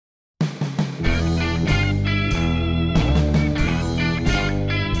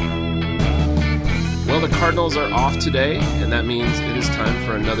the Cardinals are off today, and that means it is time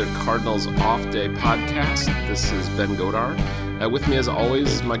for another Cardinals Off Day podcast. This is Ben Godar. With me, as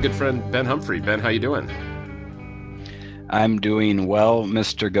always, is my good friend Ben Humphrey. Ben, how you doing? I'm doing well,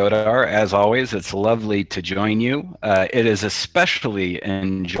 Mr. Godar. As always, it's lovely to join you. It is especially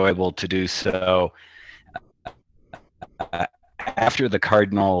enjoyable to do so after the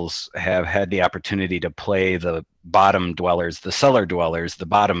Cardinals have had the opportunity to play the bottom dwellers, the cellar dwellers, the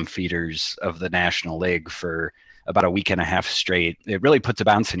bottom feeders of the National League for about a week and a half straight. It really puts a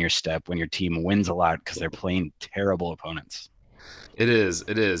bounce in your step when your team wins a lot because they're playing terrible opponents. It is.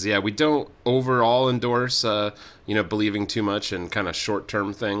 Yeah, we don't overall endorse, believing too much in kind of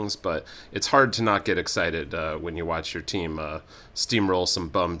short-term things, but it's hard to not get excited when you watch your team steamroll some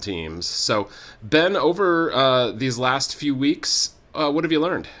bum teams. So, Ben, over these last few weeks, what have you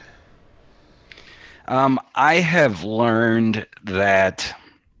learned? I have learned that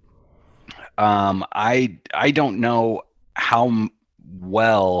I don't know how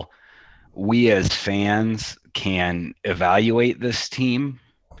well we as fans can evaluate this team.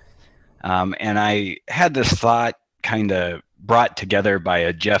 And I had this thought kind of brought together by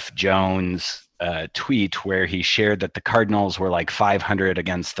a Jeff Jones tweet where he shared that the Cardinals were like 500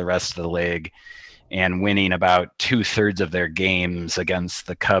 against the rest of the league and winning about 2/3 of their games against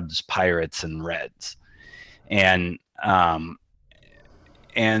the Cubs, Pirates, and Reds. And the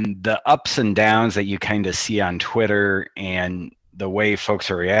ups and downs that you kind of see on Twitter and the way folks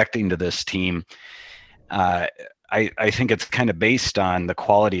are reacting to this team, I think it's kind of based on the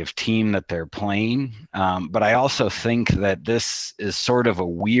quality of team that they're playing. But I also think that this is sort of a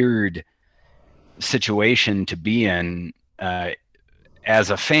weird situation to be in as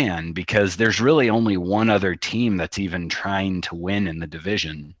a fan, because there's really only one other team that's even trying to win in the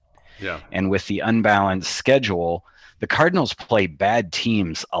division. Yeah. And with the unbalanced schedule, the Cardinals play bad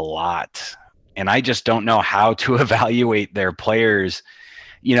teams a lot. And I just don't know how to evaluate their players.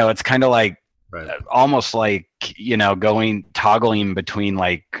 You know, it's kind of like, right, almost like, toggling between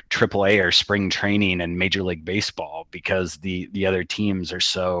like AAA or spring training and Major League Baseball, because the other teams are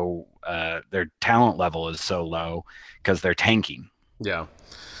so, their talent level is so low because they're tanking. Yeah.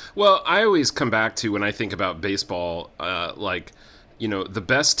 Well, I always come back to, when I think about baseball, the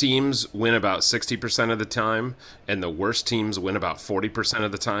best teams win about 60% of the time, and the worst teams win about 40%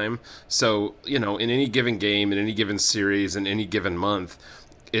 of the time. So, in any given game, in any given series, in any given month,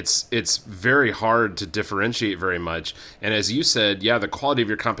 it's very hard to differentiate very much. And as you said, yeah, the quality of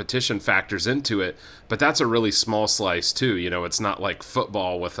your competition factors into it, but that's a really small slice too. It's not like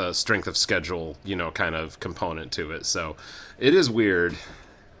football with a strength of schedule, kind of component to it. So it is weird.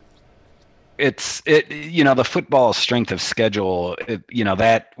 The football strength of schedule,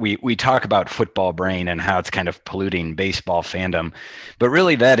 that we talk about football brain and how it's kind of polluting baseball fandom, but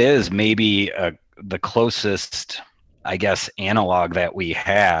really that is maybe the closest, I guess, analog that we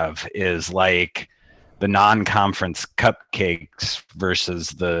have is like the non-conference cupcakes versus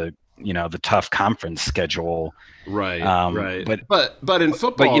the tough conference schedule. Right. Right. But in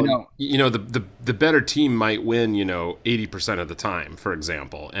football, the better team might win, 80% of the time, for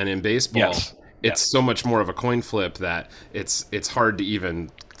example. And in baseball, it's so much more of a coin flip that it's hard to even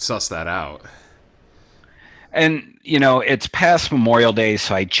suss that out. And, it's past Memorial Day,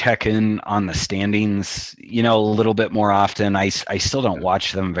 so I check in on the standings, a little bit more often. I still don't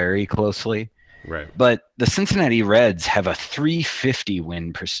watch them very closely. Right. But the Cincinnati Reds have a .350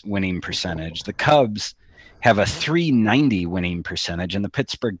 winning percentage. The Cubs have a .390 winning percentage, and the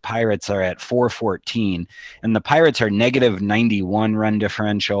Pittsburgh Pirates are at .414. And the Pirates are -91 run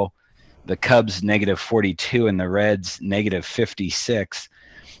differential, the Cubs -42, and the Reds -56.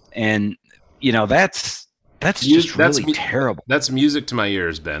 And, that's just really terrible. That's music to my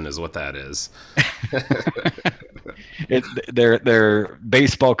ears, Ben, is what that is. They're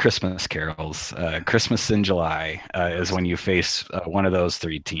baseball Christmas carols. Christmas in July is when you face one of those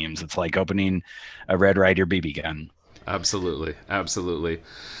three teams. It's like opening a Red Ryder BB gun. Absolutely.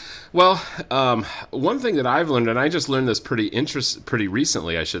 Well, one thing that I've learned, and I just learned this pretty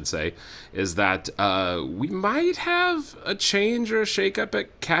recently, I should say, is that we might have a change or a shakeup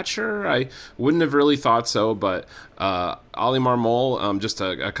at catcher. I wouldn't have really thought so, but Ali Marmol just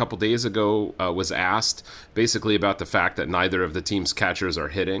a couple days ago was asked basically about the fact that neither of the team's catchers are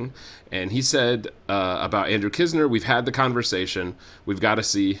hitting. And he said about Andrew Knizner, we've had the conversation. We've got to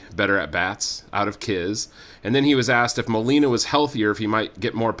see better at-bats out of Kiz. And then he was asked if Molina was healthier, if he might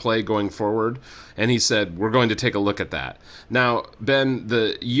get more play going forward. And he said, we're going to take a look at that. Now, Ben,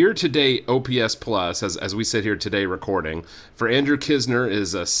 the year-to-date OPS plus, as we sit here today recording, for Andrew Knizner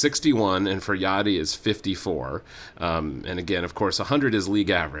is 61, and for Yadi is 54. And again, of course, 100 is league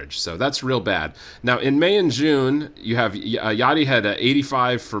average, so that's real bad. Now, in May and June, you have Yadi had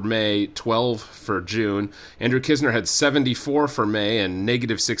 85 for May, 12 for June. Andrew Kisner had 74 for May and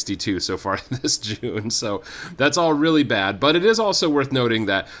negative 62 so far this June. So that's all really bad. But it is also worth noting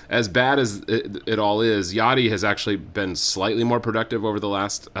that as bad as it all is, Yadi has actually been slightly more productive over the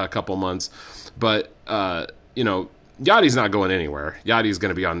last couple months. But, Yadi's not going anywhere. Yadi's going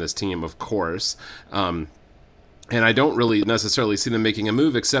to be on this team, of course. And I don't really necessarily see them making a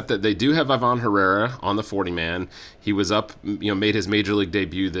move, except that they do have Ivan Herrera on the 40-man. He was up, made his major league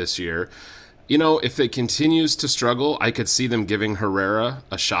debut this year. If it continues to struggle, I could see them giving Herrera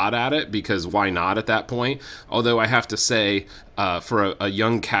a shot at it, because why not at that point? Although I have to say, for a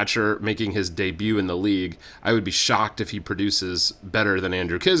young catcher making his debut in the league, I would be shocked if he produces better than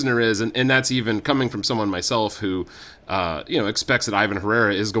Andrew Kisner is. And that's even coming from someone myself who, expects that Ivan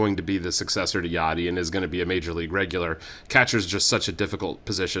Herrera is going to be the successor to Yadi and is going to be a major league regular. Catcher's just such a difficult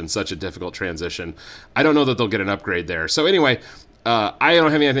position, such a difficult transition. I don't know that they'll get an upgrade there. So anyway, I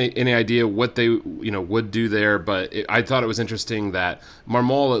don't have any idea what they would do there, but I thought it was interesting that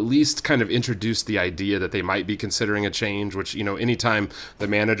Marmol at least kind of introduced the idea that they might be considering a change. Which anytime the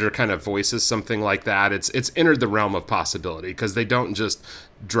manager kind of voices something like that, it's entered the realm of possibility, because they don't just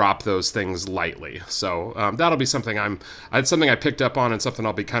drop those things lightly. So that'll be something something I picked up on, and something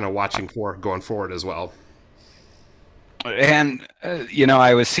I'll be kind of watching for going forward as well. And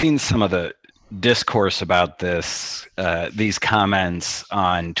I was seeing some of the discourse about these comments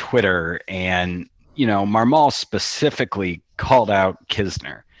on Twitter, and Marmol specifically called out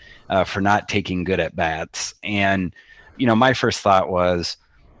Kisner for not taking good at bats. And my first thought was,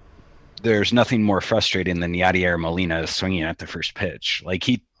 there's nothing more frustrating than Yadier Molina swinging at the first pitch. Like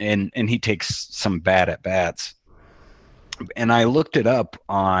he takes some bad at bats. And I looked it up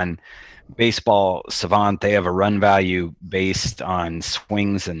on Baseball Savant. They have a run value based on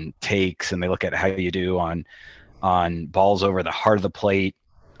swings and takes, and they look at how you do on balls over the heart of the plate,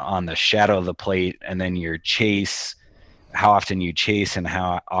 on the shadow of the plate, and then your chase, how often you chase, and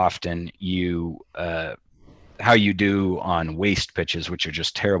how often how you do on waste pitches, which are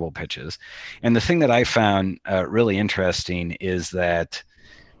just terrible pitches. And the thing that I found really interesting is that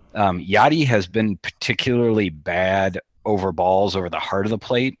Yadi has been particularly bad over balls over the heart of the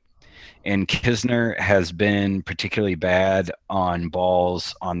plate, and Kisner has been particularly bad on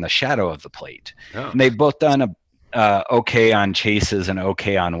balls on the shadow of the plate. Oh. And they've both done okay on chases and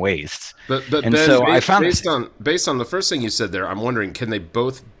okay on wastes. But and Ben, so I found based on the first thing you said there, I'm wondering, can they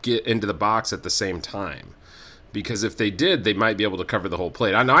both get into the box at the same time? Because if they did, they might be able to cover the whole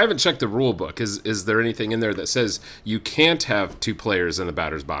plate. I haven't checked the rule book. Is there anything in there that says you can't have two players in the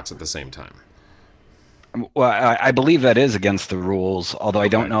batter's box at the same time? Well, I believe that is against the rules, although I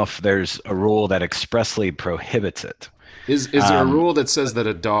don't know if there's a rule that expressly prohibits it. Is there a rule that says that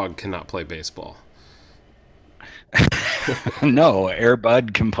a dog cannot play baseball? No, Air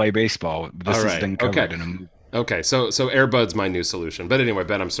Bud can play baseball. This has been covered in a movie. Okay, so Air Bud's my new solution. But anyway,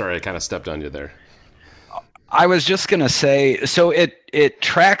 Ben, I'm sorry I kind of stepped on you there. I was just going to say, so it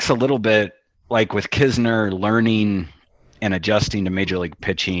tracks a little bit like with Kisner learning and adjusting to major league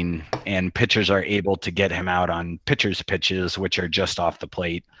pitching, and pitchers are able to get him out on pitchers' pitches, which are just off the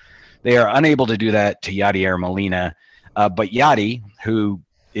plate. They are unable to do that to Yadier Molina. But Yadi, who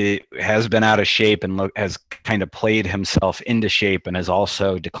has been out of shape and has kind of played himself into shape and is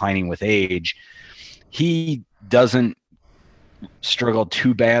also declining with age, he doesn't struggle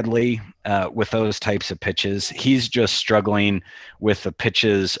too badly with those types of pitches. He's just struggling with the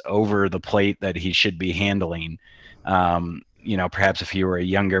pitches over the plate that he should be handling. Perhaps if he were a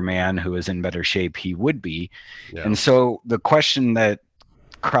younger man who is in better shape, he would be. Yeah. And so the question that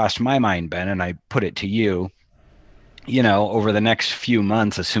crossed my mind, Ben, and I put it to you, over the next few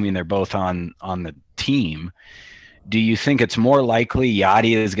months, assuming they're both on the team, do you think it's more likely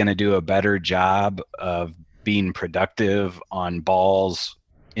Yadi is going to do a better job of being productive on balls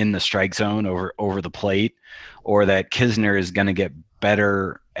in the strike zone over the plate, or that Kisner is going to get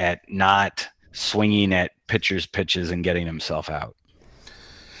better at not swinging at pitchers' pitches and getting himself out?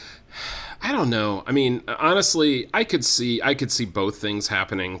 I don't know. I mean, honestly, I could see both things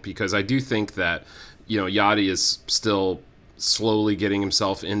happening, because I do think that, Yadi is still slowly getting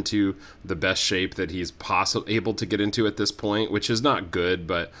himself into the best shape that he's able to get into at this point, which is not good,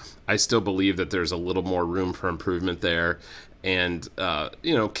 but I still believe that there's a little more room for improvement there. And,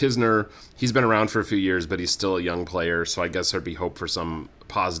 Kisner, he's been around for a few years, but he's still a young player, so I guess there'd be hope for some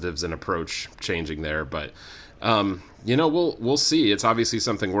positives and approach changing there. But, we'll see. It's obviously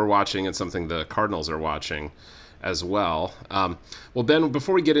something we're watching and something the Cardinals are watching. as well. Well, Ben,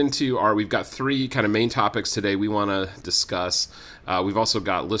 before we get into we've got three kind of main topics today we want to discuss. We've also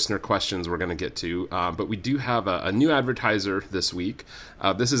got listener questions we're going to get to, but we do have a new advertiser this week.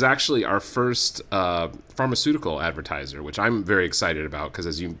 This is actually our first pharmaceutical advertiser, which I'm very excited about because,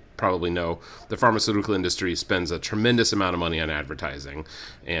 as you probably know, the pharmaceutical industry spends a tremendous amount of money on advertising,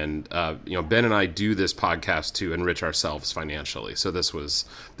 and Ben and I do this podcast to enrich ourselves financially. So this was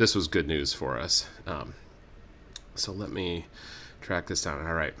good news for us. So let me track this down.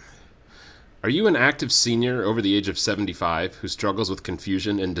 All right. Are you an active senior over the age of 75 who struggles with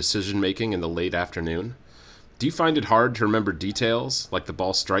confusion and decision making in the late afternoon? Do you find it hard to remember details like the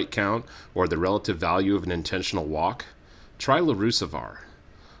ball strike count or the relative value of an intentional walk? Try Larucivar.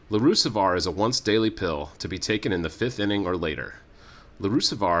 Larucivar is a once daily pill to be taken in the 5th inning or later.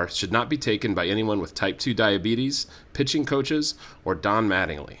 Larucivar should not be taken by anyone with type 2 diabetes, pitching coaches, or Don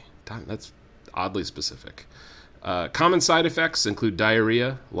Mattingly. That's oddly specific. Common side effects include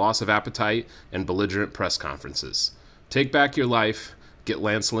diarrhea, loss of appetite, and belligerent press conferences. Take back your life. Get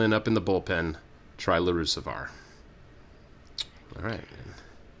Lance Lynn up in the bullpen. Try Larucivar. All right.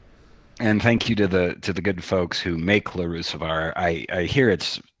 And thank you to the good folks who make Larucivar. I hear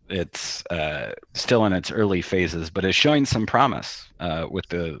it's still in its early phases, but is showing some promise with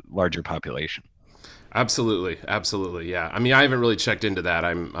the larger population. Absolutely. Yeah. I mean, I haven't really checked into that.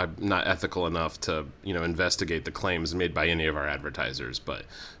 I'm not ethical enough to, investigate the claims made by any of our advertisers, but,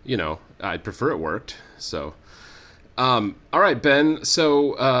 I'd prefer it worked. So, all right, Ben.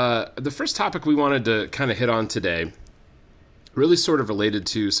 So, the first topic we wanted to kind of hit on today really sort of related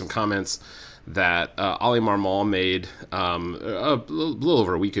to some comments that Oli Marmol made a little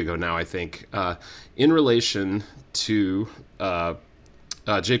over a week ago now, I think, in relation to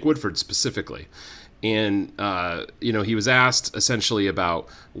Jake Woodford specifically. And, he was asked essentially about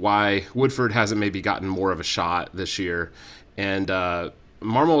why Woodford hasn't maybe gotten more of a shot this year. And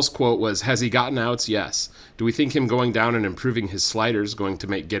Marmol's quote was, "Has he gotten outs? Yes. Do we think him going down and improving his slider is going to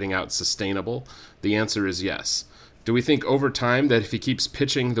make getting out sustainable? The answer is yes. Do we think over time that if he keeps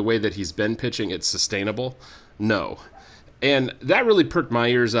pitching the way that he's been pitching, it's sustainable? No." And that really perked my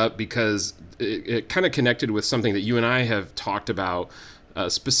ears up because it kind of connected with something that you and I have talked about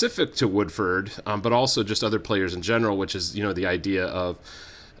specific to Woodford, but also just other players in general, which is, the idea of,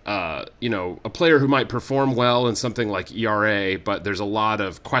 a player who might perform well in something like ERA, but there's a lot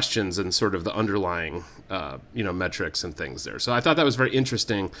of questions and sort of the underlying, metrics and things there. So I thought that was very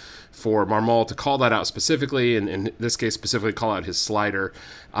interesting for Marmol to call that out specifically, and in this case specifically call out his slider.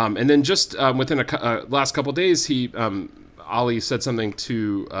 And then just within a last couple of days, Oli said something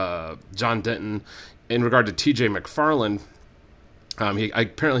to John Denton in regard to TJ McFarland.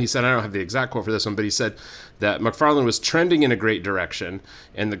 Apparently he said, I don't have the exact quote for this one, but he said that McFarland was trending in a great direction,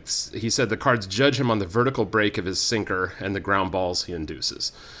 and he said the Cards judge him on the vertical break of his sinker and the ground balls he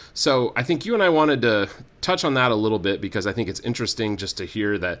induces. So I think you and I wanted to touch on that a little bit because I think it's interesting just to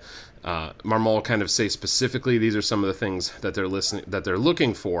hear that Marmol kind of say specifically these are some of the things that they're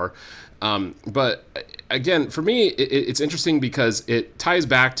looking for. But again, for me, it's interesting because it ties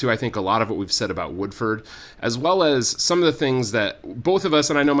back to, I think, a lot of what we've said about Woodford, as well as some of the things that both of us,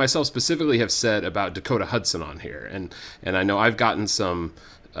 and I know myself specifically, have said about Dakota Hudson on here. And I know I've gotten some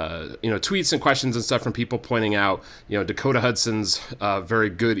tweets and questions and stuff from people pointing out, Dakota Hudson's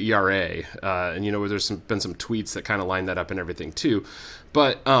very good ERA. And, there's been some tweets that kind of line that up and everything too.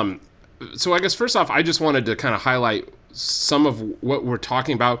 But so I guess first off, I just wanted to kind of highlight some of what we're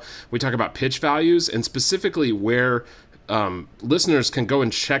talking about. We talk about pitch values and specifically where listeners can go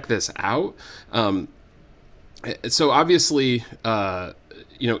and check this out. So obviously,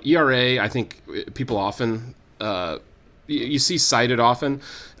 ERA, I think people often, you see cited often,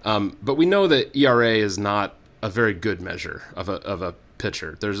 but we know that ERA is not a very good measure of a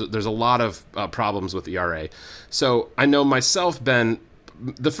pitcher. There's a lot of problems with ERA. So I know myself, Ben,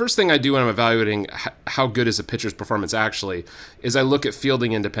 the first thing I do when I'm evaluating how good is a pitcher's performance actually is I look at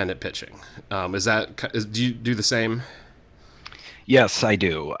fielding independent pitching. Do you do the same? Yes, I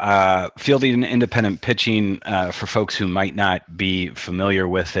do. Fielding independent pitching, for folks who might not be familiar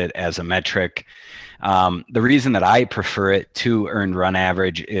with it as a metric, the reason that I prefer it to earned run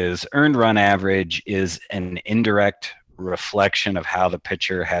average is an indirect reflection of how the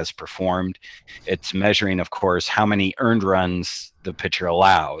pitcher has performed. It's measuring, of course, how many earned runs the pitcher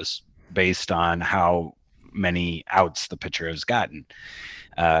allows based on how many outs the pitcher has gotten,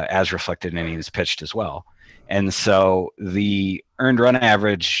 as reflected in innings pitched as well. And so the earned run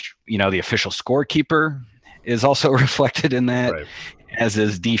average, the official scorekeeper is also reflected in that, right, as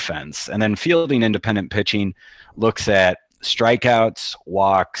is defense. And then fielding independent pitching looks at strikeouts,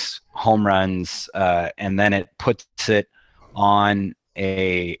 walks, home runs, and then it puts it on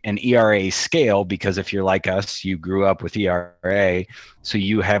an ERA scale, because if you're like us, you grew up with ERA, so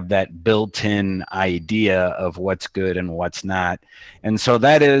you have that built-in idea of what's good and what's not. And so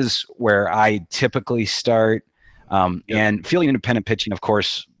that is where I typically start. And fielding independent pitching, of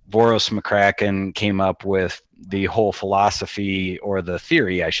course, Boris McCracken came up with the whole philosophy, or the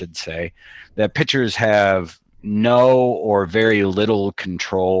theory, I should say, that pitchers have no or very little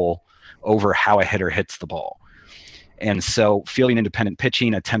control over how a hitter hits the ball. And so fielding independent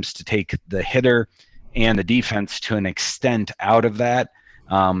pitching attempts to take the hitter and the defense to an extent out of that.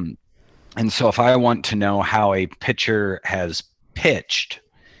 And so if I want to know how a pitcher has pitched,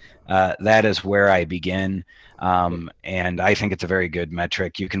 that is where I begin. And I think it's a very good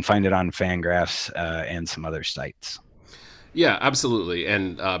metric. You can find it on Fangraphs and some other sites. Yeah, absolutely.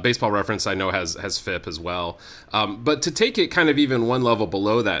 And Baseball Reference, I know, has FIP as well. But to take it kind of even one level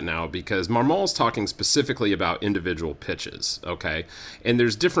below that now, because Marmol's talking specifically about individual pitches, okay? And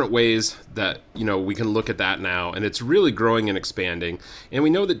there's different ways that, we can look at that now, and it's really growing and expanding. And we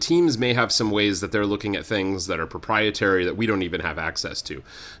know that teams may have some ways that they're looking at things that are proprietary that we don't even have access to.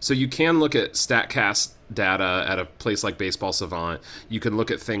 So you can look at StatCast data at a place like Baseball Savant. You can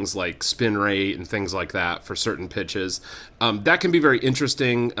look at things like spin rate and things like that for certain pitches. That can be very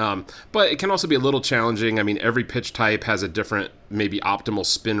interesting, but it can also be a little challenging. I mean, every pitch type has a different, maybe optimal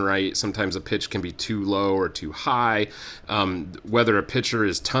spin rate. Sometimes a pitch can be too low or too high. Whether a pitcher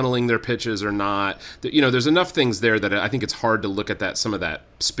is tunneling their pitches or not. There's enough things there that I think it's hard to look at some of that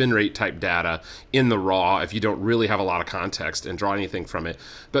spin rate type data in the raw if you don't really have a lot of context and draw anything from it.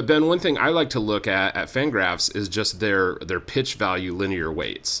 But Ben, one thing I like to look at Fangraphs is just their pitch value linear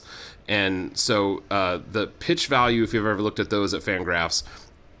weights. And so the pitch value, if you've ever looked at those at Fangraphs,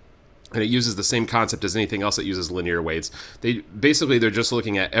 and it uses the same concept as anything else that uses linear weights. They're just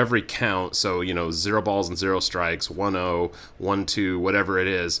looking at every count. So, 0 balls and 0 strikes, 1-0, 1-2, whatever it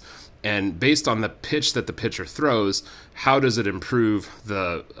is. And based on the pitch that the pitcher throws, how does it improve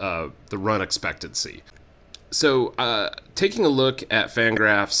the run expectancy? So taking a look at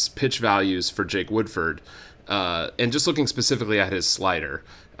Fangraphs pitch values for Jake Woodford, and just looking specifically at his slider,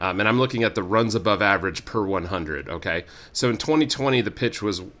 and I'm looking at the runs above average per 100, okay? So in 2020, the pitch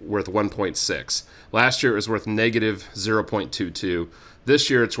was worth 1.6. Last year, it was worth negative 0.22. This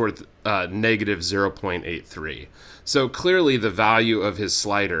year, it's worth negative 0.83. So clearly, the value of his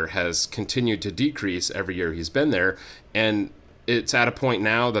slider has continued to decrease every year he's been there, and it's at a point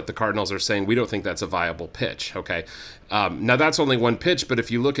now that the Cardinals are saying, we don't think that's a viable pitch, okay? Now, that's only one pitch, but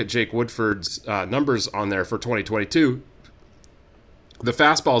if you look at Jake Woodford's numbers on there for 2022, the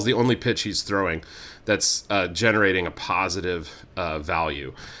fastball is the only pitch he's throwing that's generating a positive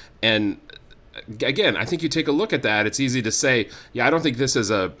value. And again, I think you take a look at that, it's easy to say, I don't think this is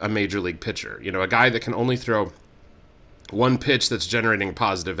a major league pitcher. A guy that can only throw one pitch that's generating a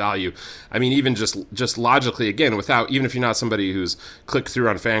positive value. I mean, even just logically, again, even if you're not somebody who's clicked through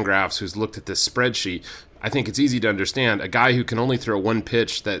on Fangraphs, who's looked at this spreadsheet, I think it's easy to understand a guy who can only throw one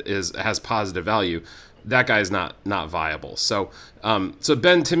pitch that has positive value. That guy's not viable. So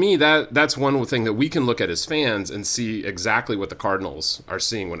Ben, to me, that's one thing that we can look at as fans and see exactly what the Cardinals are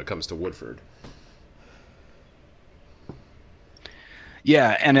seeing when it comes to Woodford.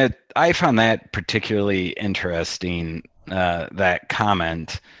 Yeah, and I found that particularly interesting, that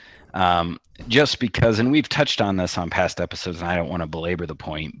comment, just because, and we've touched on this on past episodes, and I don't want to belabor the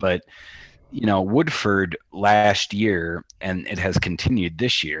point, but Woodford last year, and it has continued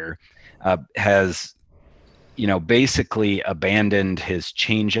this year, has basically abandoned his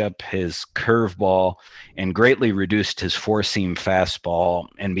changeup, his curveball, and greatly reduced his four-seam fastball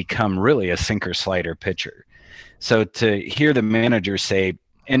and become really a sinker slider pitcher. So to hear the manager say,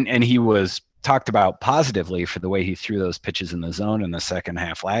 and he was talked about positively for the way he threw those pitches in the zone in the second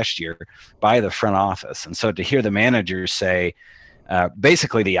half last year by the front office. And so to hear the manager say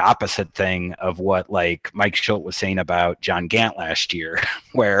basically the opposite thing of what like Mike Schultz was saying about John Gant last year,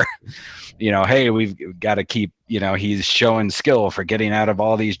 where hey, we've got to keep, he's showing skill for getting out of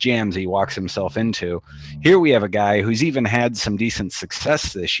all these jams he walks himself into. Here we have a guy who's even had some decent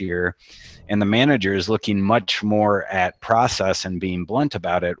success this year, and the manager is looking much more at process and being blunt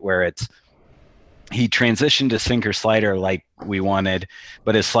about it, where he transitioned to sinker slider like we wanted,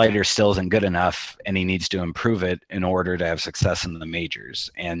 but his slider still isn't good enough, and he needs to improve it in order to have success in the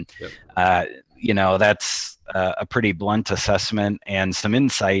majors. And, that's a pretty blunt assessment and some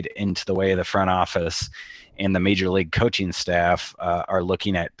insight into the way the front office and the major league coaching staff are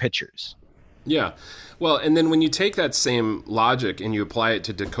looking at pitchers. Yeah. Well, and then when you take that same logic and you apply it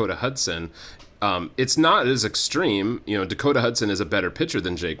to Dakota Hudson, It's not as extreme. You know, Dakota Hudson is a better pitcher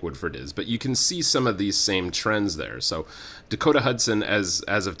than Jake Woodford is, but you can see some of these same trends there. So Dakota Hudson, as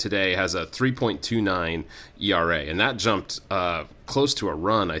of today, has a 3.29 ERA, and that jumped close to a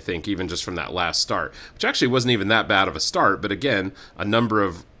run, I think, even just from that last start, which actually wasn't even that bad of a start. But again, a number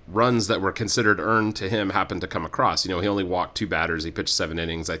of runs that were considered earned to him happened to come across. You know, he only walked 2 batters. He pitched 7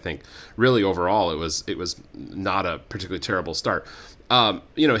 innings. I think really overall it was not a particularly terrible start.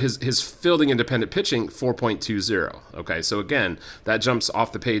 You know, his fielding independent pitching 4.20. Okay, so again, that jumps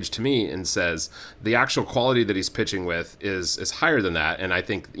off the page to me and says the actual quality that he's pitching with is higher than that. And I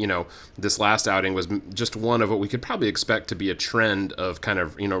think, you know, this last outing was just one of what we could probably expect to be a trend of kind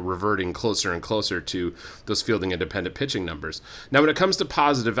of, you know, reverting closer and closer to those fielding independent pitching numbers. Now, when it comes to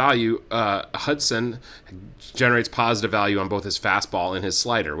positive value, Hudson generates positive value on both his fastball and his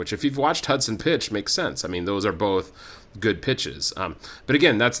slider, which if you've watched Hudson pitch makes sense. I mean, those are both good pitches. But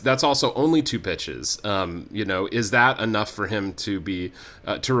again, that's also only 2 pitches. You know, is that enough for him to be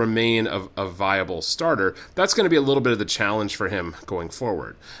to remain a viable starter? That's going to be a little bit of the challenge for him going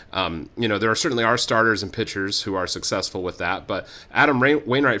forward. You know, there certainly are starters and pitchers who are successful with that, but Adam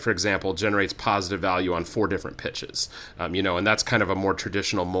Wainwright, for example, generates positive value on 4 different pitches. You know, and that's kind of a more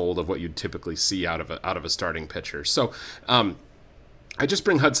traditional mold of what you'd typically see out of a starting pitcher. So I just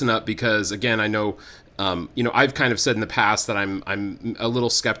bring Hudson up because, again, I know, you know, I've kind of said in the past that I'm a little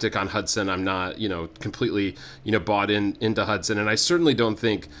skeptic on Hudson. I'm not, you know, completely, you know, bought into Hudson, and I certainly don't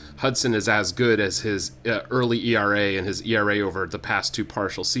think Hudson is as good as his early ERA and his ERA over the past 2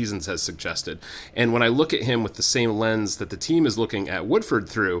 partial seasons has suggested. And when I look at him with the same lens that the team is looking at Woodford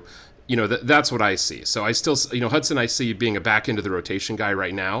through, you know, that's what I see. So I still, you know, Hudson I see being a back into the rotation guy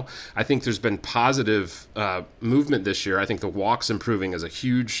right now. I think there's been positive movement this year. I think the walks improving is a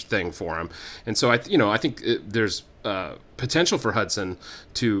huge thing for him. And so I think there's potential for Hudson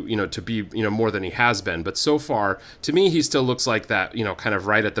to, you know, to be, you know, more than he has been. But so far, to me, he still looks like that, you know, kind of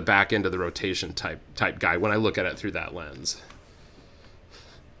right at the back end of the rotation type guy when I look at it through that lens.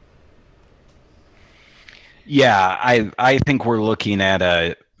 Yeah, I think we're looking at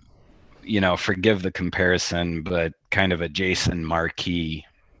a, you know, forgive the comparison, but kind of a Jason Marquis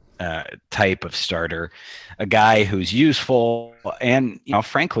type of starter, a guy who's useful and, you know,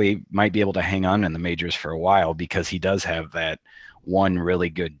 frankly, might be able to hang on in the majors for a while because he does have that one really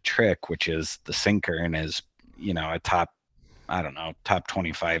good trick, which is the sinker, and is, you know, a top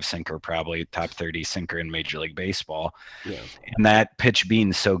 25 sinker, probably top 30 sinker in Major League Baseball. Yeah. And that pitch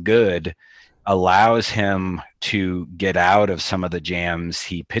being so good allows him to get out of some of the jams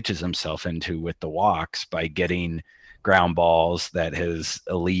he pitches himself into with the walks by getting ground balls that his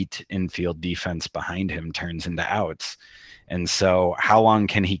elite infield defense behind him turns into outs. And so how long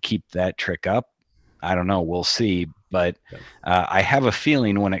can he keep that trick up? I don't know. We'll see. But I have a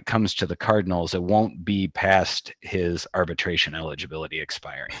feeling when it comes to the Cardinals, it won't be past his arbitration eligibility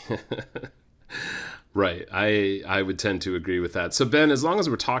expiring. Right. I would tend to agree with that. So, Ben, as long as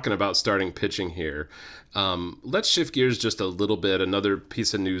we're talking about starting pitching here, let's shift gears just a little bit. Another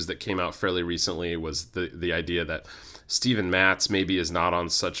piece of news that came out fairly recently was the idea that Steven Matz maybe is not on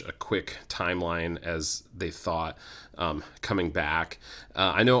such a quick timeline as they thought coming back.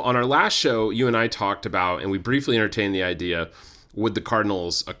 I know on our last show, you and I talked about, and we briefly entertained the idea, would the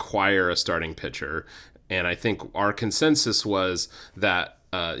Cardinals acquire a starting pitcher? And I think our consensus was that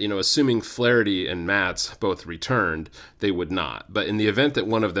you know, assuming Flaherty and Matz both returned, they would not. But in the event that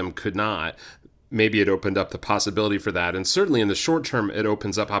one of them could not, maybe it opened up the possibility for that. And certainly in the short term, it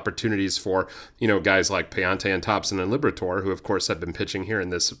opens up opportunities for, you know, guys like Payante and Thompson and Liberatore, who of course have been pitching here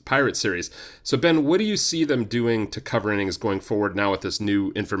in this Pirate series. So Ben, what do you see them doing to cover innings going forward now with this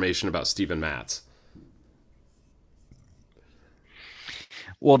new information about Steven Matz?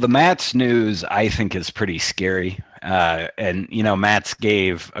 Well, the Matz news, I think, is pretty scary. And, you know, Matz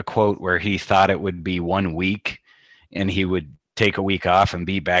gave a quote where he thought it would be 1 week and he would take a week off and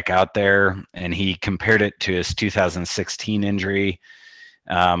be back out there. And he compared it to his 2016 injury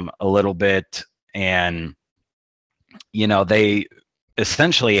a little bit. And, you know, they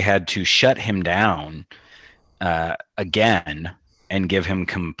essentially had to shut him down again and give him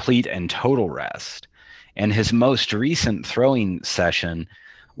complete and total rest. And his most recent throwing session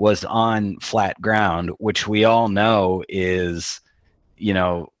was on flat ground, which we all know is, you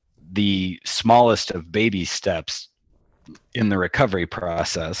know, the smallest of baby steps in the recovery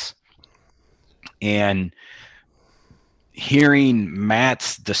process. And hearing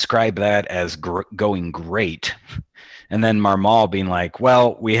Matz describe that as going great, and then Marmol being like,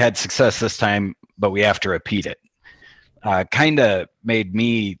 well, we had success this time, but we have to repeat it, kind of made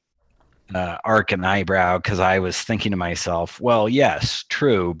me arc an eyebrow because I was thinking to myself, well, yes,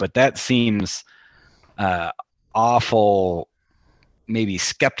 true, but that seems uh, awful, maybe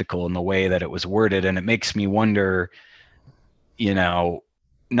skeptical in the way that it was worded. And it makes me wonder, you know,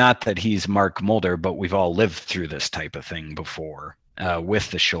 not that he's Mark Mulder, but we've all lived through this type of thing before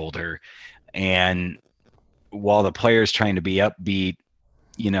with the shoulder. And while the player's trying to be upbeat,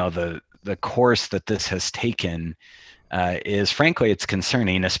 the course that this has taken is frankly, it's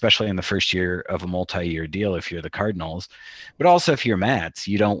concerning, especially in the first year of a multi-year deal if you're the Cardinals, but also if you're Mats.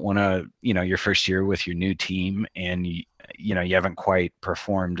 You don't want to, your first year with your new team and you haven't quite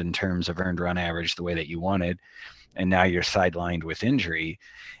performed in terms of earned run average the way that you wanted, and now you're sidelined with injury.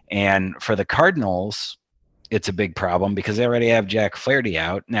 And for the Cardinals, it's a big problem because they already have Jack Flaherty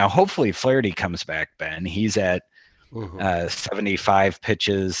out. Now, hopefully Flaherty comes back, Ben. He's at 75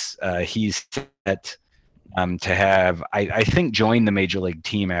 pitches. He's set to have, I think, join the major league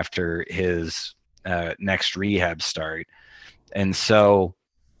team after his next rehab start. And so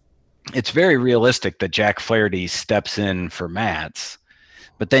it's very realistic that Jack Flaherty steps in for Mats,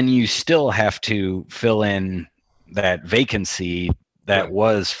 but then you still have to fill in that vacancy that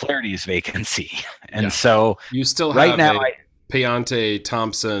was Flaherty's vacancy. And so you still right have now, Payante,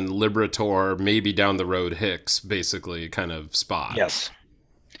 Thompson, Liberator, maybe down the road Hicks, basically kind of spot. Yes.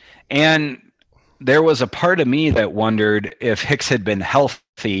 And there was a part of me that wondered if Hicks had been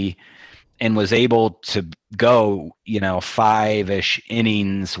healthy and was able to go, 5-ish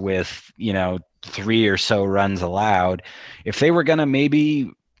innings with, 3 or so runs allowed, if they were going to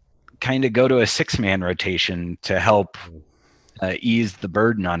maybe kind of go to a 6-man rotation to help ease the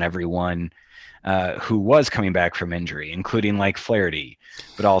burden on everyone who was coming back from injury, including like Flaherty,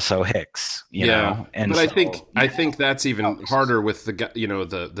 but also Hicks. You know? And but so, I think that's even harder with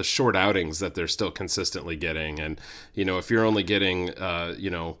the short outings that they're still consistently getting, and if you're only getting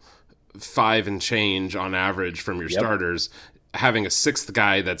 5 and change on average from your starters, having a 6th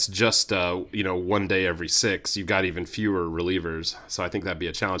guy that's just 1 day every 6, you've got even fewer relievers. So I think that'd be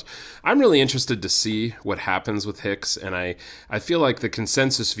a challenge. I'm really interested to see what happens with Hicks, and I feel like the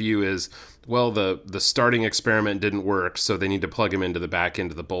consensus view is, well, the starting experiment didn't work, so they need to plug him into the back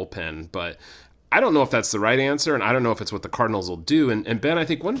end of the bullpen. But I don't know if that's the right answer, and I don't know if it's what the Cardinals will do. And Ben, I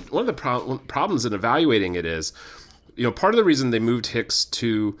think one of the problems in evaluating it is, part of the reason they moved Hicks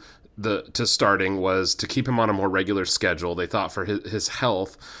to starting was to keep him on a more regular schedule. They thought for his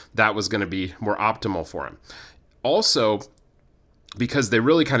health that was going to be more optimal for him. Also, because they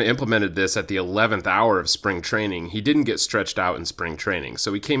really kind of implemented this at the 11th hour of spring training, he didn't get stretched out in spring training.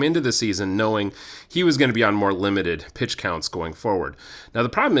 So he came into the season knowing he was going to be on more limited pitch counts going forward. Now, the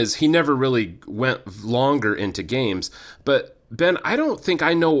problem is he never really went longer into games, but Ben, I don't think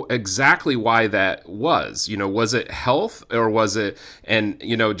I know exactly why that was. Was it health, or was it,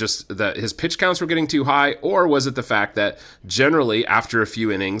 just that his pitch counts were getting too high, or was it the fact that generally after a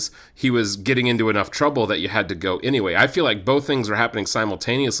few innings he was getting into enough trouble that you had to go anyway? I feel like both things were happening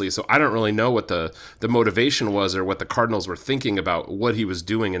simultaneously, so I don't really know what the motivation was or what the Cardinals were thinking about what he was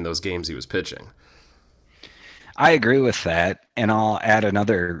doing in those games he was pitching. I agree with that, and I'll add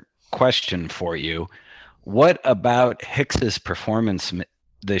another question for you. What about Hicks's performance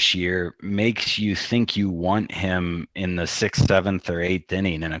this year makes you think you want him in the 6th, 7th, or 8th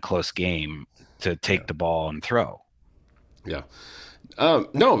inning in a close game to take the ball and throw? Yeah.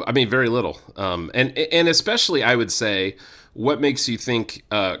 No, I mean, very little. And especially, I would say, what makes you think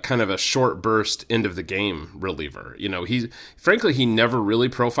kind of a short burst end of the game reliever? He never really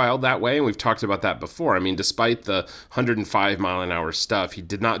profiled that way, and we've talked about that before. I mean, despite the 105 mile an hour stuff, he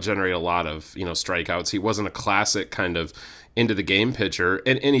did not generate a lot of strikeouts. He wasn't a classic kind of into the game pitcher,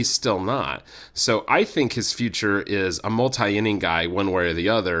 and he's still not. So I think his future is a multi-inning guy one way or the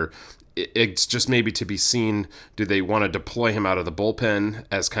other. It's just maybe to be seen. Do they want to deploy him out of the bullpen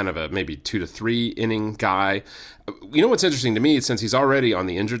as kind of a maybe 2 to 3 inning guy? What's interesting to me, since he's already on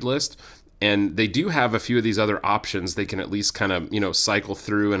the injured list, and they do have a few of these other options they can at least kind of, cycle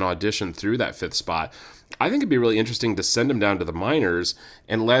through and audition through that 5th spot. I think it'd be really interesting to send him down to the minors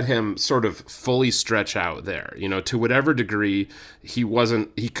and let him sort of fully stretch out there, to whatever degree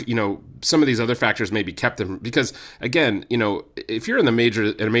some of these other factors maybe kept him, because again, if you're in a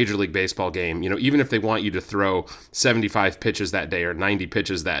major league baseball game, even if they want you to throw 75 pitches that day or 90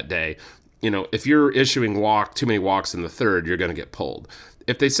 pitches that day, if you're issuing too many walks in the 3rd, you're going to get pulled.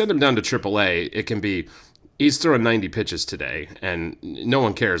 If they send him down to AAA, it can be, he's throwing 90 pitches today, and no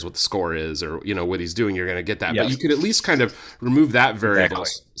one cares what the score is or what he's doing. You're going to get that, yes. But you could at least kind of remove that variable.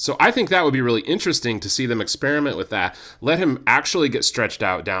 Exactly. So I think that would be really interesting to see them experiment with that. Let him actually get stretched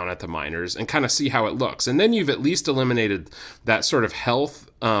out down at the minors and kind of see how it looks, and then you've at least eliminated that sort of health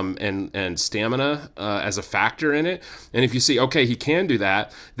and stamina as a factor in it. And if you see, okay, he can do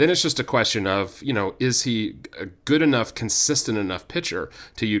that, then it's just a question of, is he a good enough, consistent enough pitcher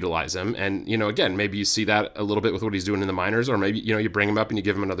to utilize him? And, again, maybe you see that a little bit with what he's doing in the minors, or maybe, you bring him up and you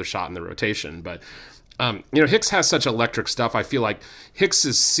give him another shot in the rotation. But Hicks has such electric stuff. I feel like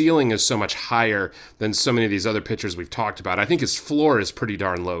Hicks's ceiling is so much higher than so many of these other pitchers we've talked about. I think his floor is pretty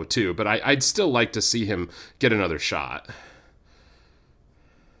darn low too, but I'd still like to see him get another shot.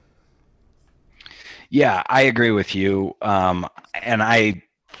 Yeah, I agree with you. And I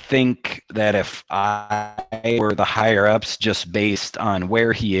think that if I were the higher ups, just based on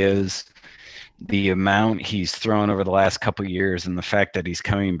where he is, the amount he's thrown over the last couple of years, and the fact that he's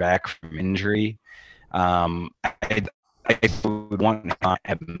coming back from injury, I would want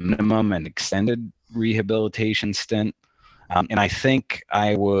at minimum an extended rehabilitation stint, and I think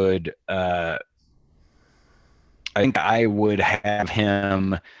I would have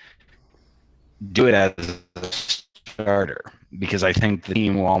him do it as a starter, because I think the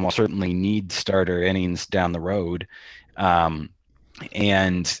team will almost certainly need starter innings down the road, and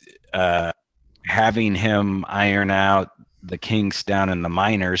having him iron out the kinks down in the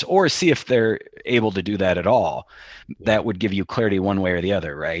minors, or see if they're able to do that at all. That would give you clarity one way or the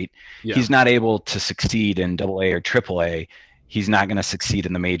other, right? Yeah. He's not able to succeed in AA or AAA. He's not going to succeed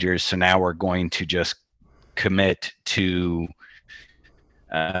in the majors. So now we're going to just commit to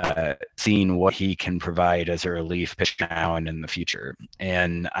seeing what he can provide as a relief pitch now and in the future.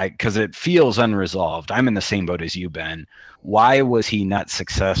 And because it feels unresolved. I'm in the same boat as you, Ben. Why was he not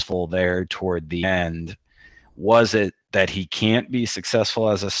successful there toward the end? Was it that he can't be successful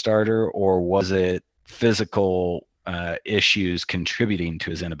as a starter, or was it physical issues contributing to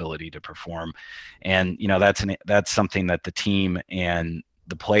his inability to perform? And that's something that the team and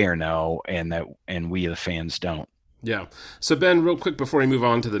the player know, and we the fans don't. Yeah. So Ben, real quick before we move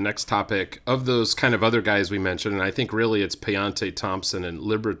on to the next topic, of those kind of other guys we mentioned, and I think really it's Payante, Thompson, and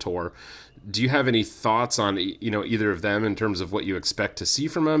Liberatore. Do you have any thoughts on either of them in terms of what you expect to see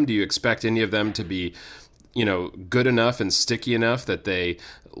from them? Do you expect any of them to be good enough and sticky enough that they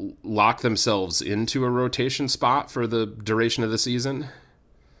lock themselves into a rotation spot for the duration of the season?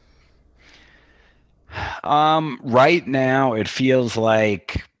 Right now, it feels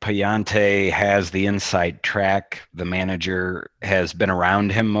like Payante has the inside track. The manager has been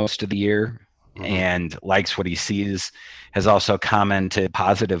around him most of the year and likes what he sees. Has also commented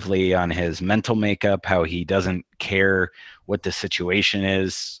positively on his mental makeup, how he doesn't care what the situation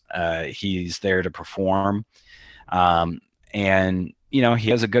is. He's there to perform. And, he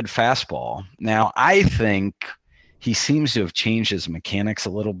has a good fastball. Now, I think he seems to have changed his mechanics a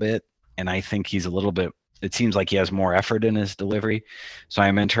little bit. And I think it seems like he has more effort in his delivery. So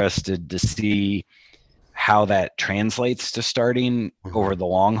I'm interested to see how that translates to starting over the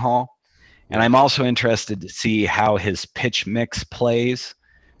long haul. And I'm also interested to see how his pitch mix plays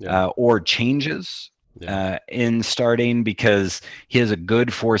or changes in starting, because he has a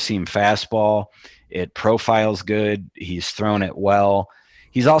good four-seam fastball. It profiles good. He's thrown it well.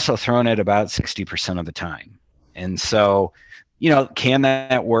 He's also thrown it about 60% of the time. And so, can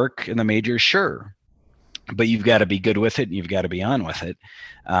that work in the majors? Sure. But you've got to be good with it, and you've got to be on with it.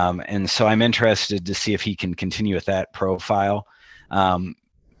 And so I'm interested to see if he can continue with that profile.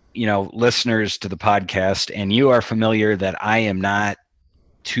 Listeners to the podcast, and you are familiar that I am not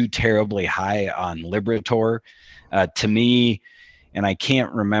too terribly high on Liberatore. To me, and I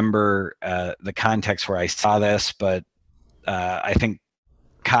can't remember the context where I saw this, but I think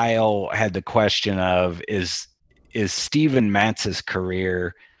Kyle had the question of, is Steven Matz's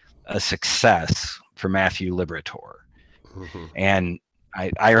career a success for Matthew Liberatore? Mm-hmm. And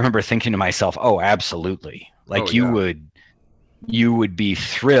I remember thinking to myself, oh, absolutely. You would be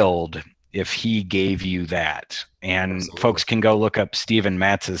thrilled if he gave you that. And absolutely. Folks can go look up Steven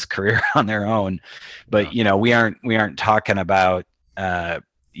Matz's career on their own. But, we aren't talking about,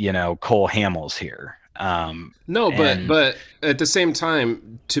 Cole Hamels here. But at the same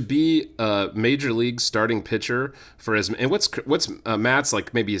time, to be a major league starting pitcher for his, and what's Matt's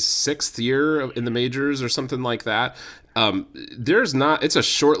like maybe his 6th year in the majors or something like that. It's a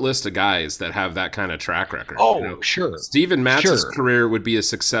short list of guys that have that kind of track record. Oh, sure. Steven Matz's career would be a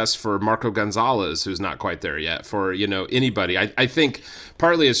success for Marco Gonzalez, who's not quite there yet, for, anybody. I think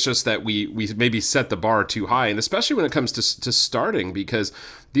partly it's just that we maybe set the bar too high, and especially when it comes to starting, because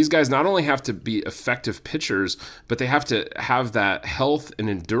these guys not only have to be effective pitchers, but they have to have that health and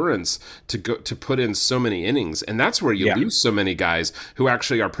endurance to put in so many innings. And that's where you lose so many guys who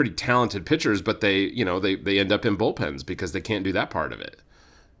actually are pretty talented pitchers, but they end up in bullpens because they can't do that part of it.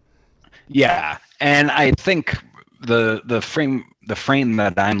 Yeah. And I think the the frame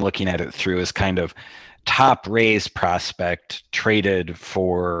that I'm looking at it through is kind of top raised prospect traded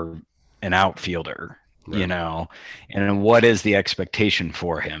for an outfielder, Right. and what is the expectation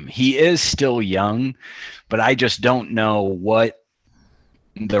for him? He is still young, but I just don't know what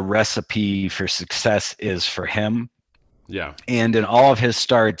the recipe for success is for him. Yeah. And in all of his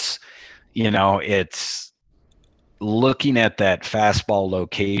starts, it's looking at that fastball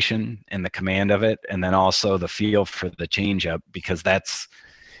location and the command of it, and then also the feel for the changeup, because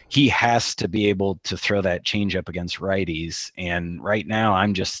he has to be able to throw that changeup against righties. And right now,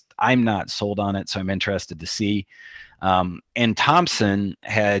 I'm not sold on it, so I'm interested to see. And Thompson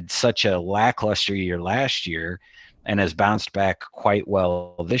had such a lackluster year last year and has bounced back quite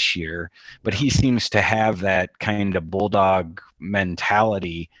well this year, but he seems to have that kind of bulldog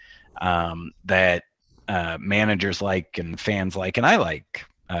mentality that managers like and fans like, and I like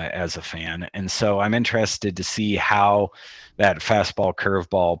as a fan. And so I'm interested to see how that fastball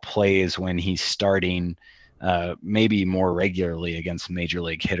curveball plays when he's starting maybe more regularly against major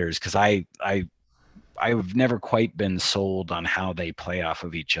league hitters, because I've never quite been sold on how they play off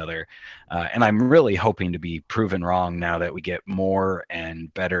of each other. And I'm really hoping to be proven wrong now that we get more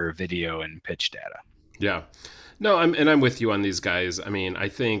and better video and pitch data. Yeah. No, I'm with you on these guys. I mean, I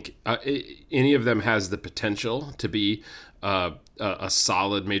think any of them has the potential to be a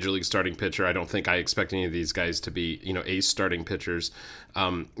solid major league starting pitcher. I don't think I expect any of these guys to be, ace starting pitchers.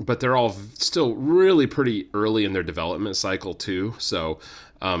 But they're all still really pretty early in their development cycle too. So,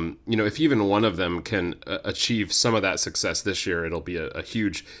 if even one of them can achieve some of that success this year, it'll be a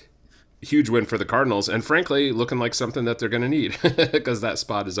huge win for the Cardinals, and frankly, looking like something that they're going to need because that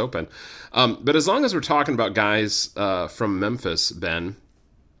spot is open. But as long as we're talking about guys from Memphis, Ben,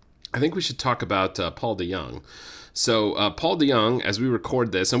 I think we should talk about Paul DeJong. So Paul DeJong, as we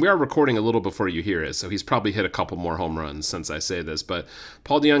record this, and we are recording a little before you hear it, so he's probably hit a couple more home runs since I say this, but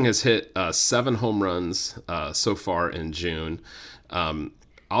Paul DeJong has hit 7 home runs so far in June.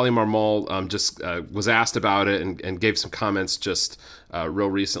 Oli Marmol just was asked about it and gave some comments just real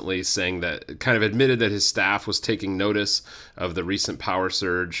recently, saying that kind of admitted that his staff was taking notice of the recent power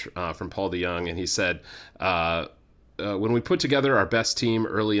surge from Paul DeJong. And he said, when we put together our best team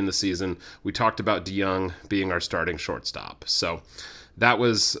early in the season, we talked about DeJong being our starting shortstop. So that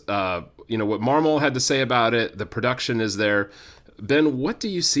was, what Marmol had to say about it. The production is there. Ben, what do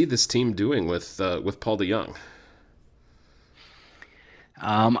you see this team doing with Paul DeJong?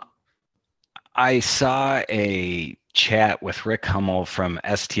 I saw a chat with Rick Hummel from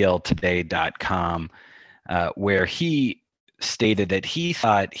STLtoday.com where he stated that he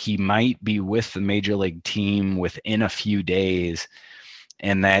thought he might be with the major league team within a few days,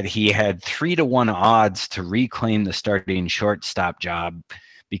 and that he had 3-1 odds to reclaim the starting shortstop job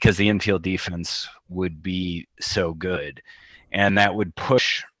because the infield defense would be so good. And that would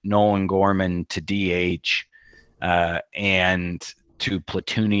push Nolan Gorman to DH and to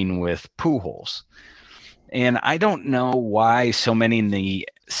platooning with Pujols. And I don't know why so many in the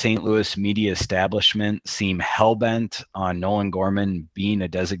St. Louis media establishment seem hell-bent on Nolan Gorman being a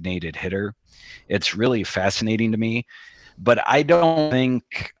designated hitter. It's really fascinating to me. But I don't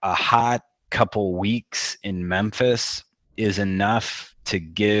think a hot couple weeks in Memphis is enough to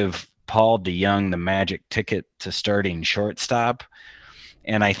give Paul DeJong the magic ticket to starting shortstop.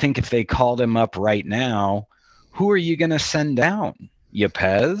 And I think if they called him up right now, who are you going to send down?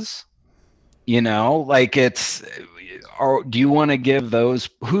 Yepez? Or do you want to give those?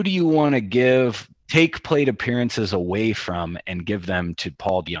 Who do you want to take plate appearances away from and give them to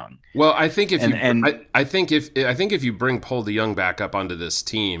Paul DeJong? Well, I think if you bring Paul DeJong back up onto this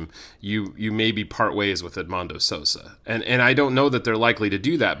team, you maybe part ways with Edmundo Sosa, and I don't know that they're likely to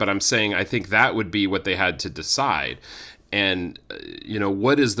do that, but I'm saying I think that would be what they had to decide. And,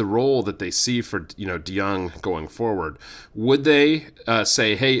 what is the role that they see for, DeJong going forward? Would they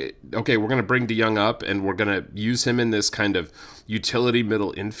say, hey, okay, we're going to bring DeJong up and we're going to use him in this kind of utility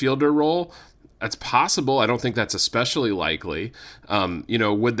middle infielder role? That's possible. I don't think that's especially likely.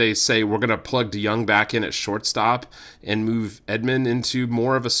 Would they say we're going to plug DeJong back in at shortstop and move Edman into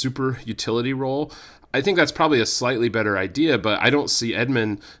more of a super utility role? I think that's probably a slightly better idea, but I don't see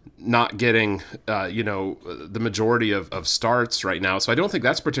Edman not getting, the majority of starts right now. So I don't think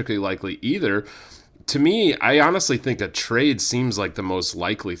that's particularly likely either. To me, I honestly think a trade seems like the most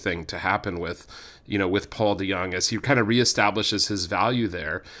likely thing to happen with Paul DeJong as he kind of reestablishes his value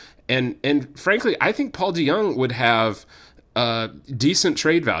there. And frankly, I think Paul DeJong would have decent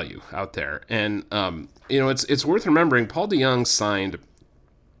trade value out there. And, it's worth remembering Paul DeJong signed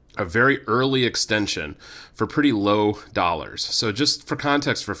a very early extension for pretty low dollars. So just for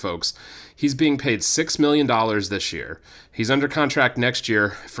context for folks, He's being paid $6 million this year. He's under contract next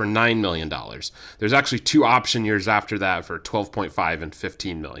year for $9 million. There's actually 2 option years after that for 12.5 and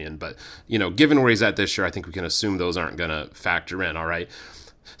 15 million. But given where he's at this year, I think we can assume those aren't going to factor in. All right,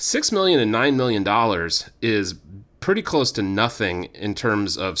 $6 million and $9 million is pretty close to nothing in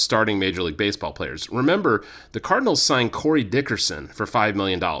terms of starting Major League Baseball players. Remember, the Cardinals signed Corey Dickerson for $5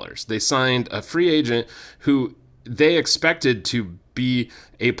 million. They signed a free agent who they expected to be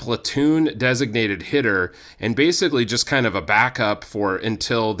a platoon designated hitter and basically just kind of a backup for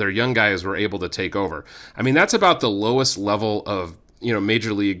until their young guys were able to take over. I mean, that's about the lowest level of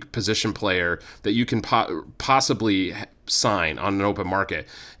major league position player that you can possibly sign on an open market.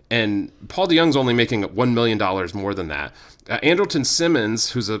 And Paul DeJong's only making $1 million more than that. Andrelton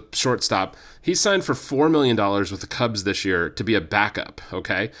Simmons, who's a shortstop, he signed for $4 million with the Cubs this year to be a backup,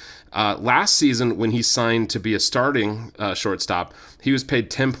 okay? Last season, when he signed to be a starting shortstop, he was paid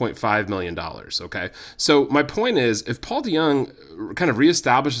 $10.5 million, okay? So my point is, if Paul DeJong kind of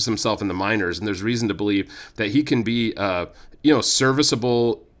reestablishes himself in the minors, and there's reason to believe that he can be,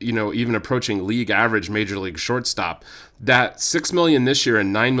 serviceable, even approaching league average major league shortstop, that $6 million this year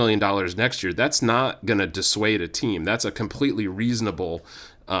and $9 million next year, that's not going to dissuade a team. That's a completely reasonable,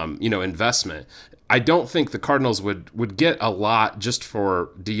 investment. I don't think the Cardinals would get a lot just for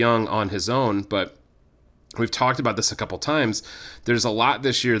DeJong on his own, but we've talked about this a couple times. There's a lot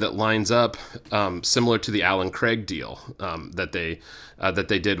this year that lines up similar to the Allen Craig deal that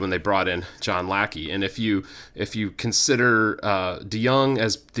they did when they brought in John Lackey. And if you consider DeJong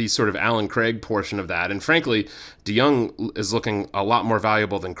as the sort of Allen Craig portion of that, and frankly, DeJong is looking a lot more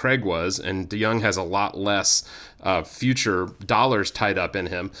valuable than Craig was, and DeJong has a lot less future dollars tied up in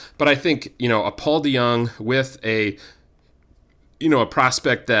him. But I think a Paul DeJong with a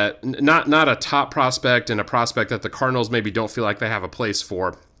prospect that not a top prospect and a prospect that the Cardinals maybe don't feel like they have a place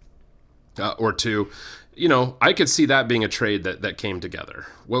for or two, I could see that being a trade that came together.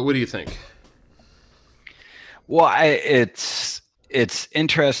 What do you think? Well, it's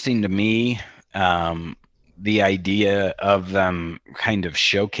interesting to me, the idea of them kind of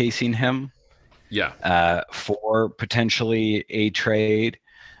showcasing him, for potentially a trade,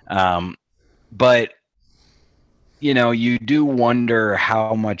 but you do wonder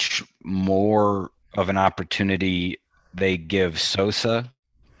how much more of an opportunity they give Sosa.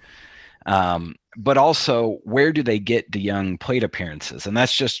 But also, where do they get DeJong plate appearances? And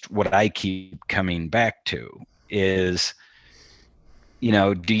that's just what I keep coming back to is,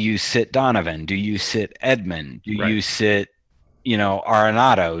 do you sit Donovan? Do you sit Edman? Do you sit,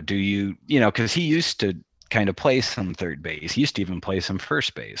 Arenado? Do you, because he used to kind of play some third base. He used to even play some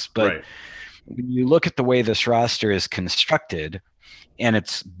first base. But when you look at the way this roster is constructed and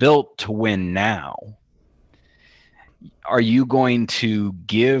it's built to win now, are you going to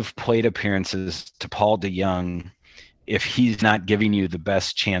give plate appearances to Paul DeJong if he's not giving you the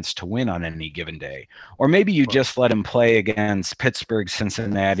best chance to win on any given day? Or maybe you just let him play against Pittsburgh,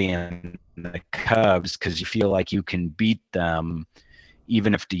 Cincinnati, and the Cubs because you feel like you can beat them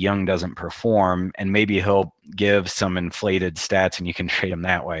even if DeJong doesn't perform, and maybe he'll give some inflated stats and you can trade him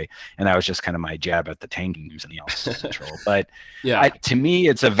that way. And that was just kind of my jab at the tanking games in the All-Central. But to me,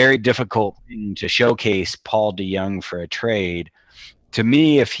 it's a very difficult thing to showcase Paul DeJong for a trade. To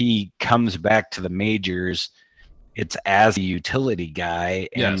me, if he comes back to the majors, it's as a utility guy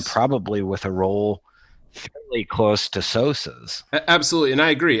and probably with a role fairly close to Sosa's. Absolutely. And I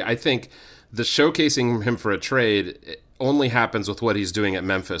agree. I think the showcasing him for a trade only happens with what he's doing at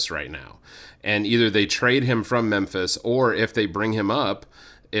Memphis right now. And either they trade him from Memphis, or if they bring him up,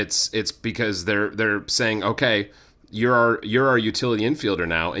 it's because they're saying, okay, you're our utility infielder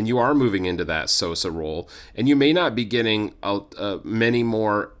now, and you are moving into that Sosa role, and you may not be getting many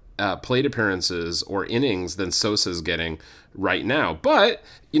more plate appearances or innings than Sosa's getting right now. But,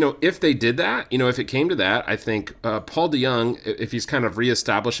 if they did that, if it came to that, I think Paul DeJong, if he's kind of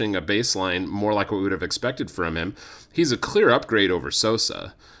reestablishing a baseline more like what we would have expected from him, he's a clear upgrade over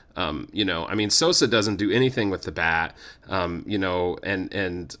Sosa. Sosa doesn't do anything with the bat, DeJong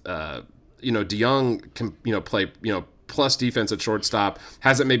can, play, plus defense at shortstop,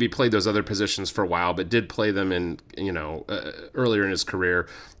 hasn't maybe played those other positions for a while, but did play them in, earlier in his career.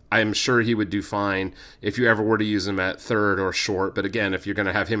 I'm sure he would do fine if you ever were to use him at third or short. But again, if you're going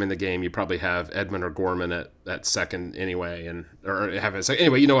to have him in the game, you probably have Edman or Gorman at second anyway,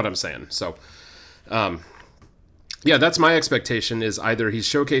 anyway, you know what I'm saying. So, that's my expectation is either he's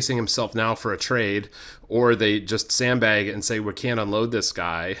showcasing himself now for a trade, or they just sandbag and say, we can't unload this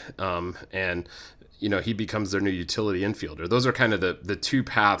guy. And he becomes their new utility infielder. Those are kind of the two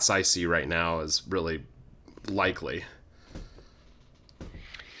paths I see right now as really likely.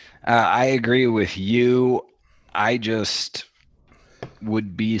 I agree with you. I just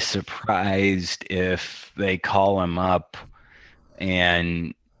would be surprised if they call him up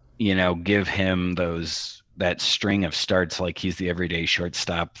and give him that string of starts like he's the everyday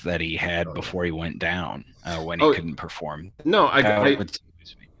shortstop that he had Oh, before he went down when he oh couldn't perform. no, That would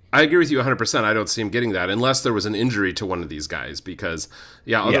surprise me. I agree with you 100%. I don't see him getting that unless there was an injury to one of these guys because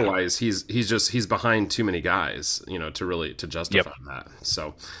yeah, Yeah. otherwise he's behind too many guys, to really to Yep. justify that.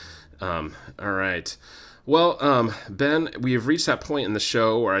 So, all right. Well, Ben, we have reached that point in the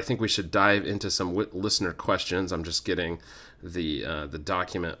show where I think we should dive into some listener questions. I'm just getting the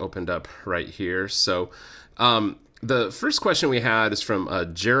document opened up right here. So, the first question we had is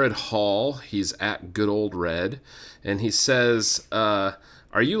from Jared Hall. He's at Good Old Red, and he says,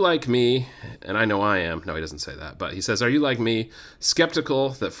 "Are you like me?" And I know I am. No, he doesn't say that, but he says, "Are you like me, skeptical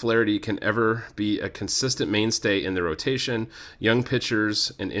that Flaherty can ever be a consistent mainstay in the rotation? Young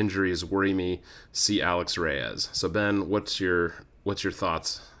pitchers and injuries worry me. See Alex Reyes." So Ben, what's your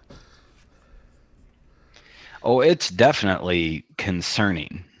thoughts? Oh, it's definitely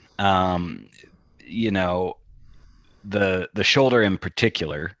concerning. Um, you know, the shoulder in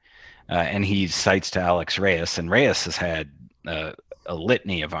particular, and he cites to Alex Reyes, and Reyes has had a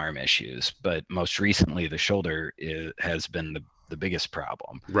litany of arm issues, but most recently the shoulder has been the biggest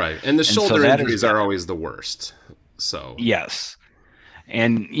problem. Right, and the And so shoulder that has injuries been, are always the worst. So yes.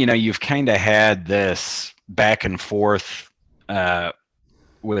 And, you've kind of had this back and forth uh,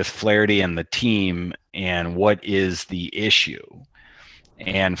 with Flaherty and the team, and what is the issue?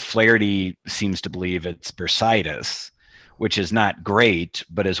 And Flaherty seems to believe it's bursitis, which is not great,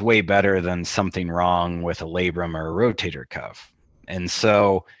 but is way better than something wrong with a labrum or a rotator cuff. And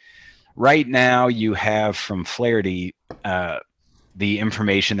so right now you have from Flaherty the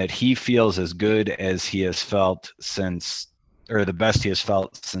information that he feels as good as he has felt since, or the best he has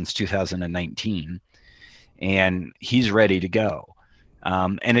felt since 2019. And he's ready to go.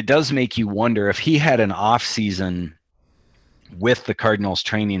 And it does make you wonder if he had an off season with the Cardinals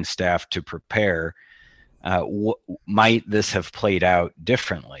training staff to prepare, might this have played out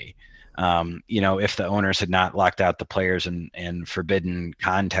differently? If the owners had not locked out the players and forbidden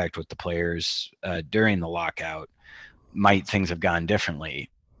contact with the players during the lockout, might things have gone differently?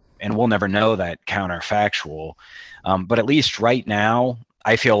 And we'll never know that counterfactual. But at least right now,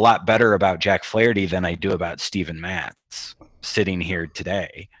 I feel a lot better about Jack Flaherty than I do about Steven Matz sitting here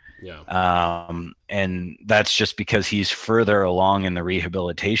today. yeah, And that's just because he's further along in the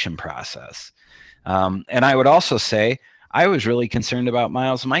rehabilitation process. And I would also say I was really concerned about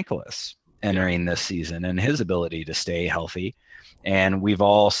Miles Michaelis yeah, entering this season and his ability to stay healthy. And we've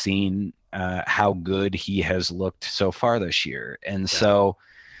all seen how good he has looked so far this year. And yeah, so,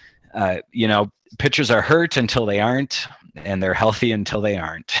 pitchers are hurt until they aren't, and they're healthy until they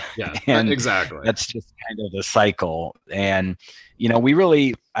aren't. yeah, And exactly. that's just kind of the cycle. And, we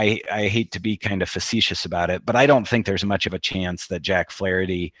really, I hate to be kind of facetious about it, but I don't think there's much of a chance that Jack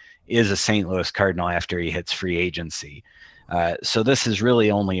Flaherty is a St. Louis Cardinal after he hits free agency. So this is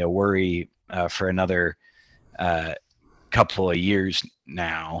really only a worry for another couple of years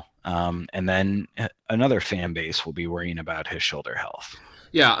now. And then another fan base will be worrying about his shoulder health.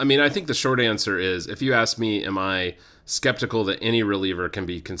 Yeah, I mean, I think the short answer is if you ask me, am I skeptical that any reliever can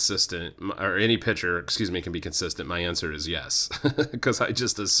be consistent or any pitcher, excuse me, can be consistent? My answer is yes, because I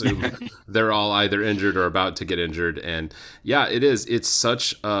just assume they're all either injured or about to get injured. And yeah, it is. It's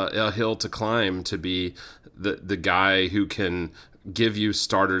such a hill to climb to be the guy who can give you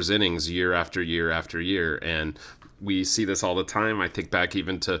starters innings year after year after year. And we see this all the time. I think back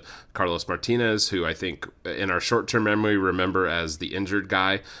even to Carlos Martinez, who I think in our short-term memory remember as the injured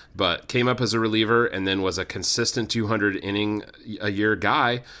guy, but came up as a reliever and then was a consistent 200 inning a year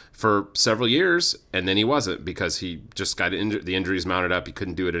guy for several years, and then he wasn't because he just got injured. The injuries mounted up. He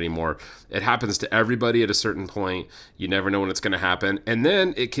couldn't do it anymore. It happens to everybody at a certain point. You never know when it's going to happen, and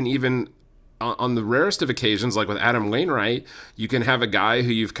then it can even on the rarest of occasions, like with Adam Wainwright, you can have a guy who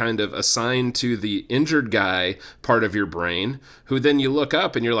you've kind of assigned to the injured guy part of your brain, who then you look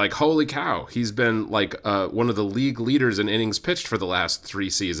up and you're like, holy cow, he's been like one of the league leaders in innings pitched for the last 3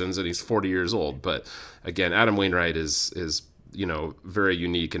 seasons, and he's 40 years old. But again, Adam Wainwright is very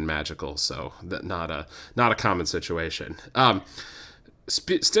unique and magical, so that not a common situation.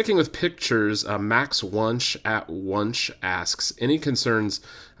 Sticking with pictures, Max Wunsch at Wunsch asks, any concerns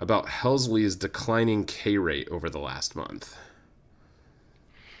about Helsley's declining K rate over the last month?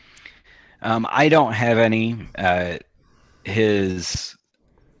 I don't have any. His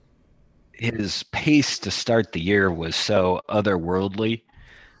pace to start the year was so otherworldly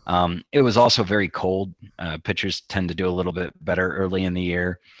It was also very cold. Pitchers tend to do a little bit better early in the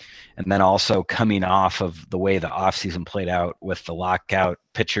year. And then also coming off of the way the offseason played out with the lockout,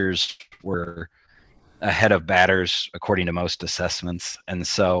 pitchers were ahead of batters according to most assessments. And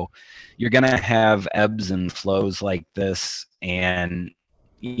so you're going to have ebbs and flows like this. And,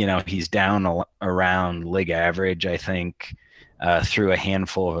 he's down around league average, I think, through a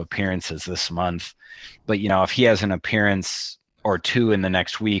handful of appearances this month. But, if he has an appearance or two in the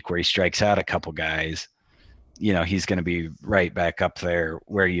next week where he strikes out a couple guys, he's going to be right back up there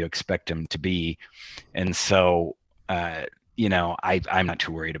where you expect him to be. And so, I'm not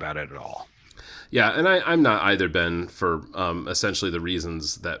too worried about it at all. Yeah, and I'm not either, Ben, for essentially the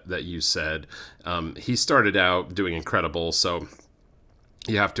reasons that you said. He started out doing incredible, so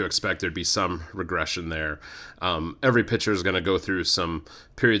you have to expect there'd be some regression there. Every pitcher is going to go through some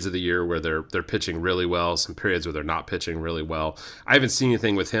periods of the year where they're pitching really well, some periods where they're not pitching really well. I haven't seen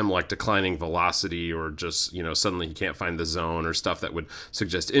anything with him like declining velocity or just, suddenly he can't find the zone or stuff that would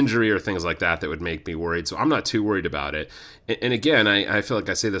suggest injury or things like that would make me worried. So I'm not too worried about it. And again, I feel like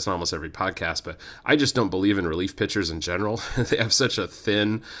I say this on almost every podcast, but I just don't believe in relief pitchers in general. They have such a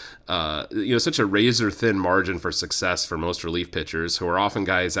thin, such a razor thin margin for success for most relief pitchers, who are often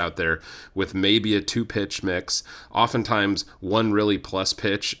guys out there with maybe a 2-pitch mix, oftentimes one really plus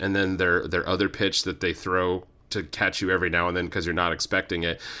pitch, and then their other pitch that they throw to catch you every now and then because you're not expecting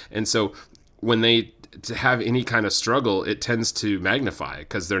it. And so when they to have any kind of struggle, it tends to magnify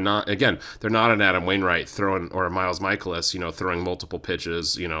because they're not an Adam Wainwright throwing, or a Miles Michaelis, throwing multiple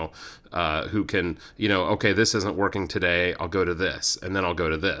pitches, who can, okay, this isn't working today, I'll go to this, and then I'll go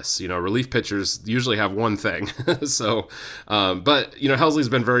to this. Relief pitchers usually have one thing. So, but, Helsley's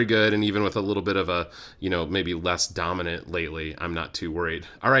been very good, and even with a little bit of a, maybe less dominant lately, I'm not too worried.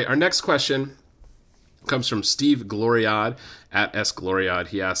 All right, our next question comes from Steve Gloriad at S Gloriad.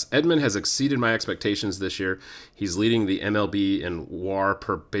 He asks, Edman has exceeded my expectations this year. He's leading the MLB in WAR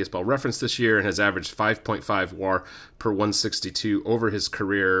per Baseball Reference this year and has averaged 5.5 WAR per 162 over his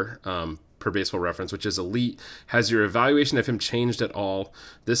career per Baseball Reference, which is elite. Has your evaluation of him changed at all?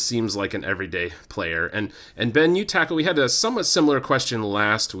 This seems like an everyday player. And Ben, we had a somewhat similar question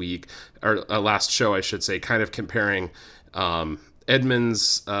last week, or last show, I should say, kind of comparing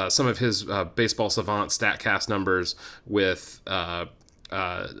Edman's some of his Baseball Savant StatCast numbers with Nolan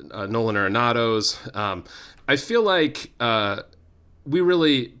Arenado's. I feel like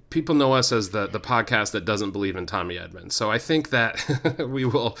people know us as the podcast that doesn't believe in Tommy Edman. So I think that we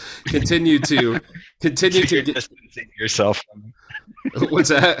will continue to distancing yourself. What's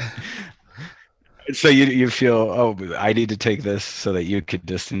that? So you feel, I need to take this so that you could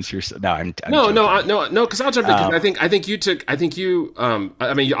distance yourself. No, no, because I'll jump in. Cause I think you.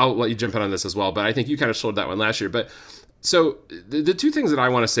 I'll let you jump in on this as well. But I think you kind of showed that one last year. But so the two things that I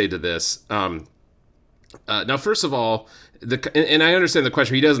want to say to this. Now, first of all, and I understand the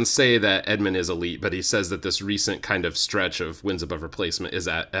question. He doesn't say that Edman is elite, but he says that this recent kind of stretch of wins above replacement is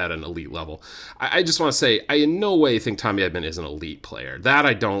at an elite level. I just want to say, I in no way think Tommy Edman is an elite player. That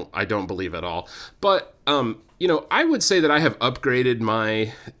I don't believe at all. But I would say that I have upgraded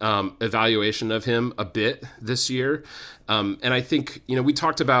my evaluation of him a bit this year. And I think, we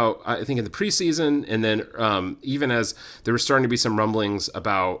talked about, I think in the preseason, and then even as there were starting to be some rumblings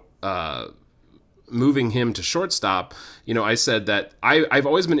about moving him to shortstop, I said that I've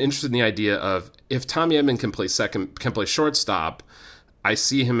always been interested in the idea of, if Tommy Edman can play shortstop, I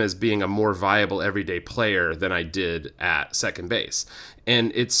see him as being a more viable everyday player than I did at second base.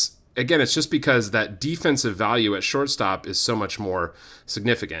 And it's just because that defensive value at shortstop is so much more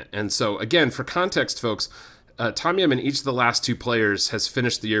significant. And so again, for context, folks, Tommy Edman, each of the last two players, has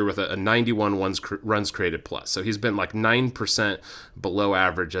finished the year with a 91 runs created plus. So he's been like 9% below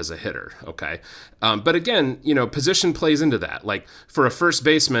average as a hitter. Okay. But again, position plays into that. Like for a first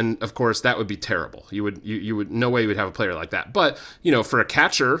baseman, of course, that would be terrible. You would no way you would have a player like that. But, for a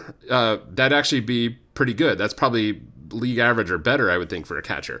catcher, that'd actually be pretty good. That's probably league average or better, I would think, for a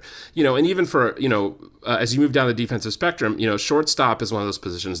catcher. And even for, as you move down the defensive spectrum, shortstop is one of those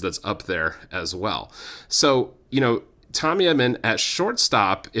positions that's up there as well. So, Tommy Edman at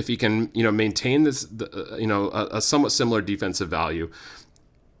shortstop, if he can, maintain this, a somewhat similar defensive value,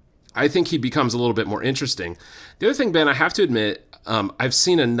 I think he becomes a little bit more interesting. The other thing, Ben, I have to admit, I've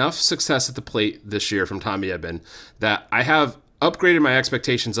seen enough success at the plate this year from Tommy Edman that I have upgraded my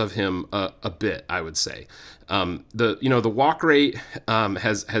expectations of him a bit, I would say. The walk rate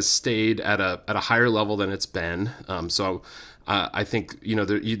has stayed at a higher level than it's been. So I think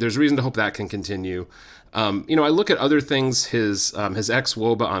there's reason to hope that can continue. I look at other things, his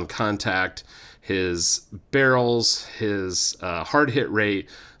xwOBA on contact, his barrels, his hard hit rate.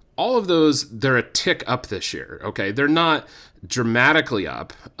 all of those, they're a tick up this year. Okay, they're not dramatically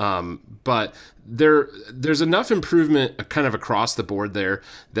up, but there's enough improvement kind of across the board there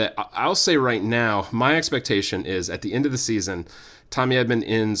that I'll say right now, my expectation is at the end of the season, Tommy Edman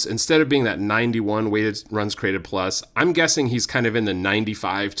ends, instead of being that 91 weighted runs created plus, I'm guessing he's kind of in the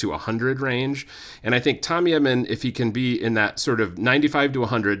 95 to 100 range. And I think Tommy Edman, if he can be in that sort of 95 to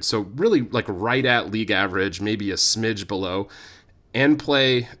 100, so really like right at league average, maybe a smidge below, and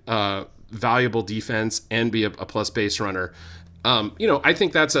play valuable defense and be a plus base runner, I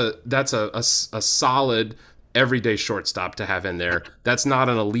think that's a solid everyday shortstop to have in there. That's not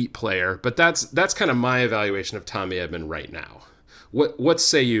an elite player, but that's kind of my evaluation of Tommy Edman right now. What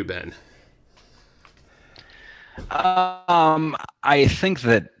say you, Ben? I think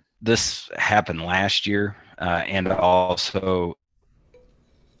that this happened last year, and also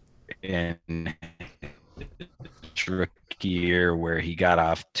in rookie year where he got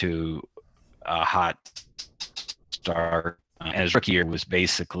off to a hot start. And his rookie year was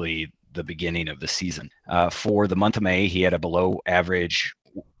basically the beginning of the season. For the month of May, he had a below average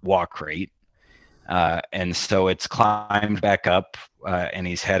walk rate. And so it's climbed back up, and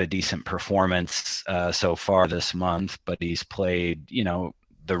he's had a decent performance so far this month, but he's played,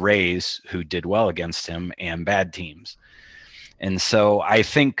 the Rays, who did well against him, and bad teams. And so I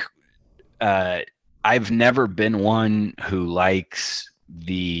think I've never been one who likes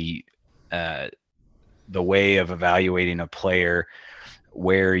the way of evaluating a player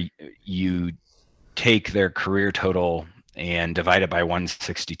where you take their career total and divide it by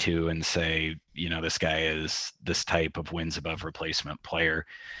 162 and say, this guy is this type of wins above replacement player.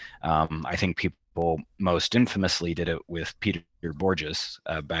 I think people most infamously did it with Peter Bourjos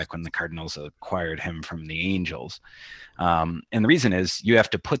back when the Cardinals acquired him from the Angels. And the reason is you have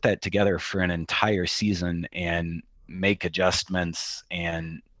to put that together for an entire season and make adjustments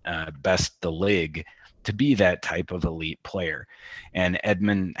and best the league to be that type of elite player. And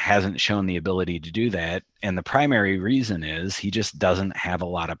Edman hasn't shown the ability to do that. And the primary reason is he just doesn't have a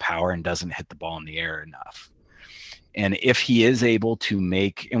lot of power and doesn't hit the ball in the air enough. And if he is able to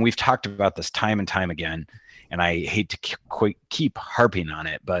make, and we've talked about this time and time again, and I hate to keep harping on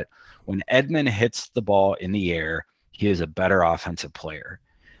it, but when Edman hits the ball in the air, he is a better offensive player.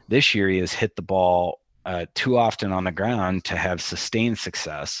 This year, he has hit the ball too often on the ground to have sustained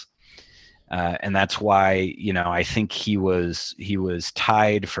success. And that's why, I think he was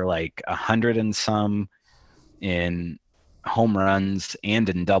tied for like 100 and some in home runs and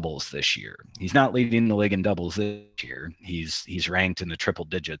in doubles this year. He's not leading the league in doubles this year. He's ranked in the triple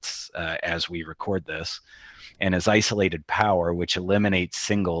digits as we record this. And his isolated power, which eliminates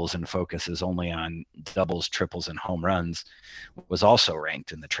singles and focuses only on doubles, triples, and home runs, was also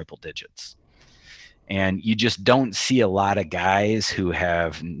ranked in the triple digits. And you just don't see a lot of guys who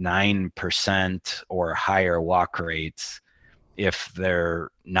have 9% or higher walk rates if they're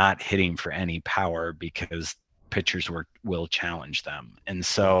not hitting for any power, because pitchers will challenge them. And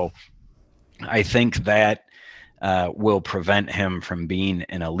so I think that will prevent him from being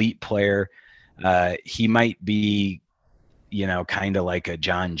an elite player. He might be, kind of like a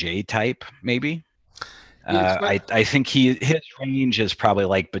John Jay type, maybe. I think his range is probably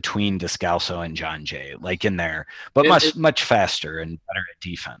like between Descalso and John Jay, like in there, but much faster and better at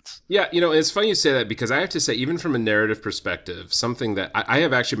defense. Yeah, it's funny you say that, because I have to say, even from a narrative perspective, something that I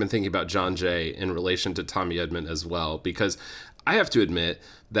have actually been thinking about John Jay in relation to Tommy Edman as well, because I have to admit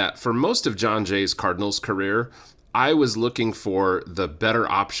that for most of John Jay's Cardinals career, I was looking for the better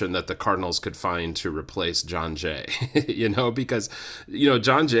option that the Cardinals could find to replace John Jay, because,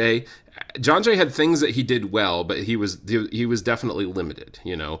 John Jay had things that he did well, but he was definitely limited,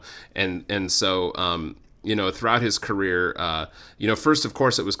 and so, throughout his career, first, of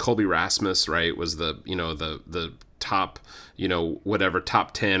course, it was Colby Rasmus, right? Was the top,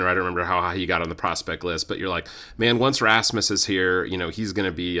 top 10, or I don't remember how high he got on the prospect list, but you're like, man, once Rasmus is here, he's going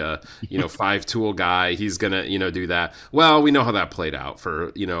to be a, 5-tool guy. He's going to, do that. Well, we know how that played out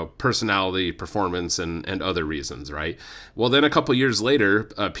for, personality, performance, and other reasons, right? Well, then a couple years later,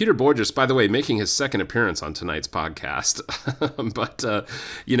 Peter Bourjos, by the way, making his second appearance on tonight's podcast. But,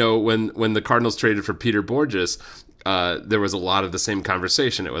 when the Cardinals traded for Peter Bourjos, there was a lot of the same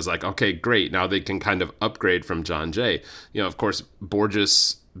conversation. It was like, okay, great. Now they can kind of upgrade from John Jay. Of course,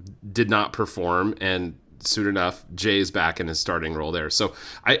 Bourjos did not perform, and soon enough, Jay's back in his starting role there. So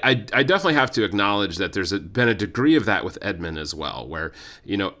I definitely have to acknowledge that there's been a degree of that with Edman as well, where,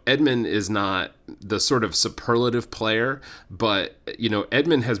 Edman is not the sort of superlative player, but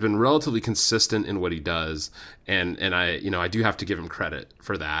Edman has been relatively consistent in what he does, and I do have to give him credit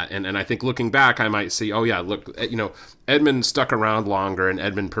for that. And I think looking back, I might see, oh yeah, look, Edman stuck around longer, and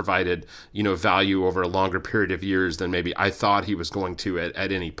Edman provided value over a longer period of years than maybe I thought he was going to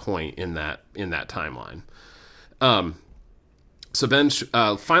at any point in that timeline. So Ben,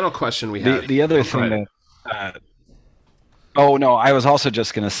 final question we have. The other thing that. Oh no, I was also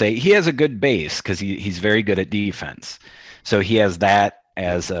just going to say he has a good base because he's very good at defense, so he has that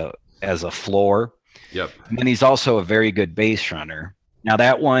as a floor. Yep. And then he's also a very good base runner. Now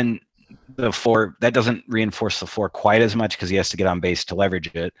that one, the floor that doesn't reinforce the floor quite as much because he has to get on base to leverage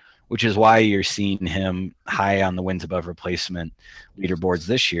it, which is why you're seeing him high on the wins above replacement leaderboards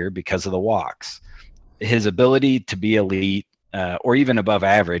this year because of the walks. His ability to be elite or even above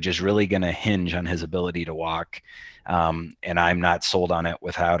average is really going to hinge on his ability to walk. And I'm not sold on it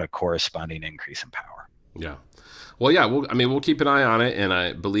without a corresponding increase in power. Yeah. Well, yeah, we'll keep an eye on it,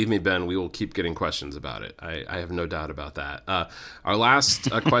 and believe me, Ben, we will keep getting questions about it. I have no doubt about that. Our last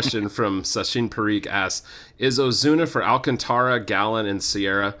question from Sachin Parikh asks, is Ozuna for Alcantara, Gallen, and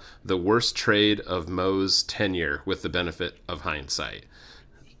Sierra the worst trade of Mo's tenure with the benefit of hindsight?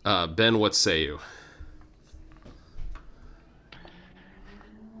 Ben, what say you?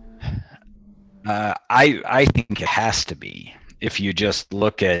 I think it has to be. If you just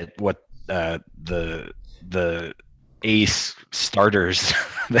look at what the ace starters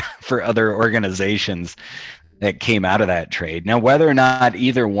for other organizations that came out of that trade. Now, whether or not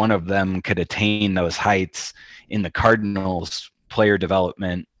either one of them could attain those heights in the Cardinals player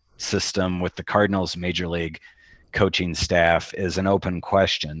development system with the Cardinals major league coaching staff is an open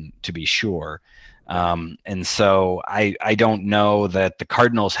question, to be sure. And so I don't know that the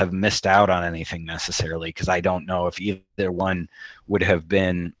Cardinals have missed out on anything necessarily, because I don't know if either one would have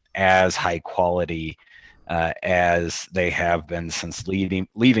been as high quality as they have been since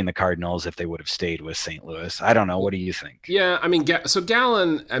leaving the Cardinals if they would have stayed with St. Louis. I don't know. What do you think? Yeah, I mean, so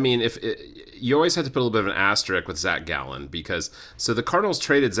Gallen, I mean, you always have to put a little bit of an asterisk with Zach Gallen, because so the Cardinals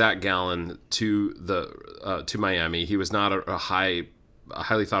traded Zach Gallen to Miami. He was not a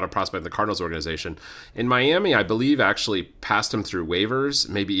highly thought of prospect in the Cardinals organization. In Miami, I believe, actually passed him through waivers,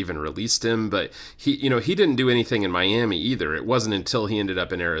 maybe even released him, but he didn't do anything in Miami either. It wasn't until he ended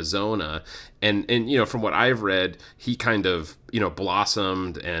up in Arizona, and from what I've read, he kind of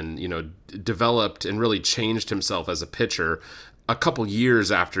blossomed and developed and really changed himself as a pitcher a couple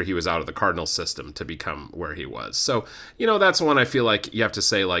years after he was out of the Cardinals system to become where he was. So that's one I feel like you have to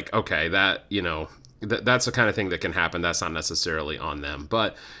say, like, okay, that that's the kind of thing that can happen. That's not necessarily on them.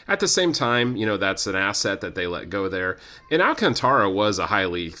 But at the same time, that's an asset that they let go there. And Alcantara was a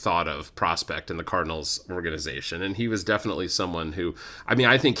highly thought of prospect in the Cardinals organization. And he was definitely someone who, I mean,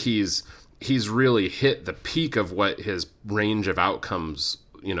 I think he's really hit the peak of what his range of outcomes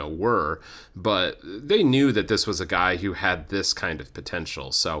were, but they knew that this was a guy who had this kind of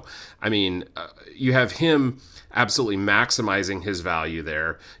potential. So, I mean, you have him absolutely maximizing his value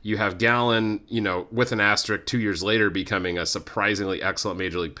there. You have Gallen, with an asterisk 2 years later becoming a surprisingly excellent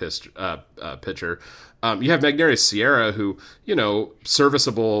major league pitcher. You have Magneuris Sierra, who,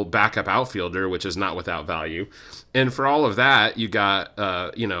 serviceable backup outfielder, which is not without value. And for all of that, you got,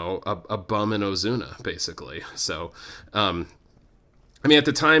 a bum in Ozuna, basically. So, I mean, at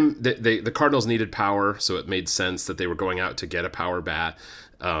the time, the Cardinals needed power, so it made sense that they were going out to get a power bat.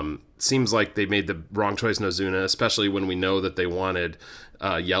 Seems like they made the wrong choice in Ozuna, especially when we know that they wanted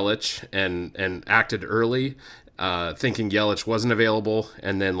Yelich and acted early, thinking Yelich wasn't available.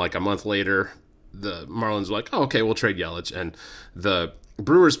 And then like a month later, the Marlins were like, oh, okay, we'll trade Yelich. And the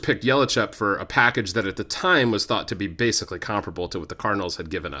Brewers picked Yelich up for a package that at the time was thought to be basically comparable to what the Cardinals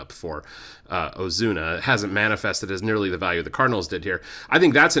had given up for Ozuna. It hasn't manifested as nearly the value the Cardinals did here. I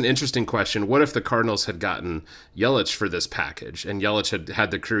think that's an interesting question. What if the Cardinals had gotten Yelich for this package, and Yelich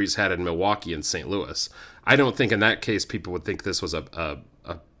had the career he's had in Milwaukee and St. Louis? I don't think in that case people would think this was a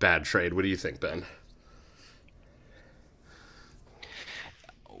bad trade. What do you think, Ben?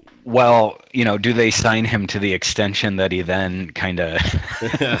 Well, do they sign him to the extension that he then kind of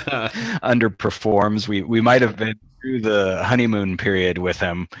underperforms? We might have been through the honeymoon period with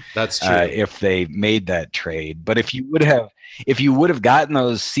him. That's true. If they made that trade. But if you would have gotten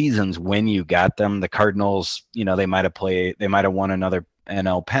those seasons when you got them, the Cardinals, they might have won another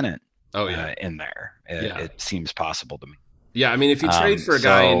NL pennant. Oh yeah, in there. It seems possible to me. Yeah, I mean, if you trade for a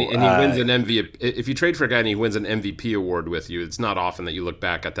guy and he wins an MVP, if you trade for a guy and he wins an MVP award with you, it's not often that you look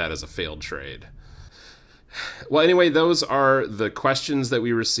back at that as a failed trade. Well, anyway, those are the questions that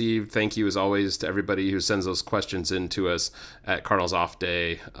we received. Thank you, as always, to everybody who sends those questions in to us at Cardinals Off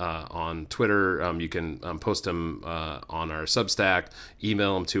Day on Twitter. You can post them on our Substack,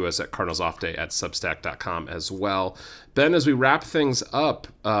 email them to us at cardinalsoffday@substack.com as well. Ben, as we wrap things up,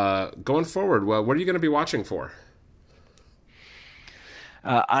 going forward, well, what are you going to be watching for?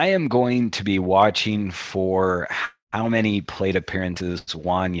 I am going to be watching for how many plate appearances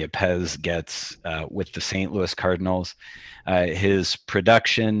Juan Yepez gets with the St. Louis Cardinals. His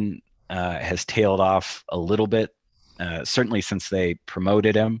production has tailed off a little bit, certainly since they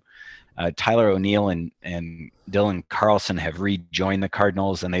promoted him. Tyler O'Neill and Dylan Carlson have rejoined the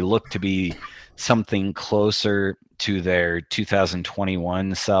Cardinals, and they look to be something closer to their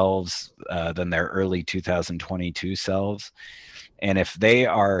 2021 selves than their early 2022 selves. And if they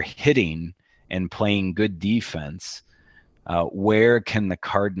are hitting and playing good defense, where can the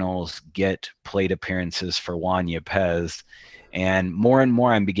Cardinals get plate appearances for Juan Yepez? And more,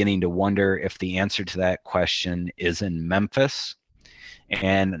 I'm beginning to wonder if the answer to that question is in Memphis.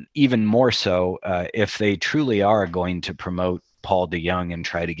 And even more so, if they truly are going to promote Paul DeJong and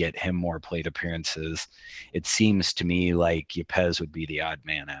try to get him more plate appearances, it seems to me like Yepez would be the odd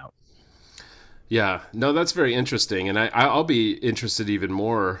man out. Yeah, no, that's very interesting, and I'll be interested even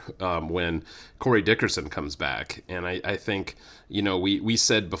more when Corey Dickerson comes back. And I think, we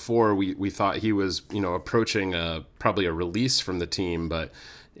said before we thought he was, approaching probably a release from the team, but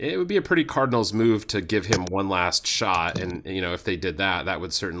it would be a pretty Cardinals move to give him one last shot. And if they did that, that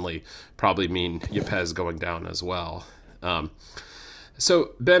would certainly probably mean Yepez going down as well.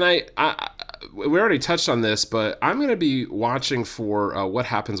 So Ben, we already touched on this, but I'm going to be watching for what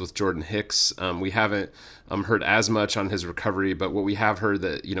happens with Jordan Hicks. We haven't heard as much on his recovery, but what we have heard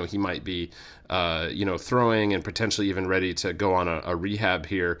that he might be throwing and potentially even ready to go on a rehab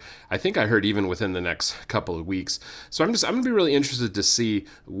here. I think I heard even within the next couple of weeks. So I'm going to be really interested to see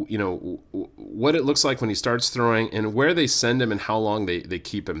what it looks like when he starts throwing and where they send him and how long they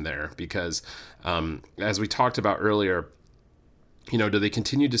keep him there, because as we talked about earlier, do they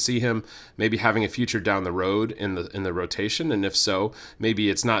continue to see him maybe having a future down the road in the rotation? And if so, maybe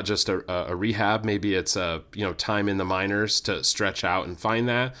it's not just a rehab, maybe it's a time in the minors to stretch out and find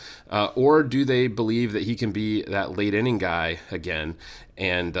that, or do they believe that he can be that late inning guy again?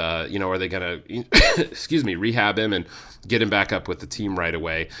 And are they going to rehab him and get him back up with the team right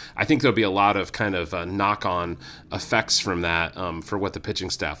away? I think there'll be a lot of kind of knock-on effects from that for what the pitching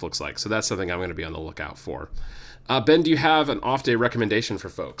staff looks like. So that's something I'm going to be on the lookout for. Ben, do you have an off-day recommendation for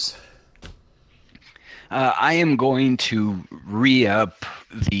folks? I am going to re-up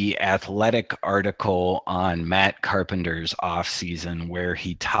the Athletic article on Matt Carpenter's off-season, where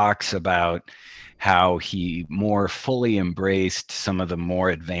he talks about how he more fully embraced some of the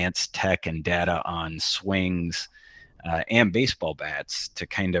more advanced tech and data on swings and baseball bats to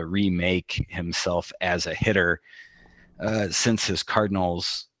kind of remake himself as a hitter since his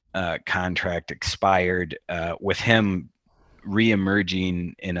Cardinals contract expired, with him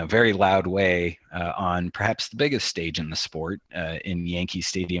re-emerging in a very loud way on perhaps the biggest stage in the sport, in Yankee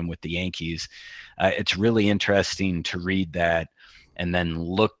Stadium with the Yankees. It's really interesting to read that and then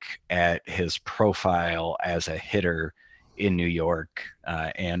look at his profile as a hitter in New York.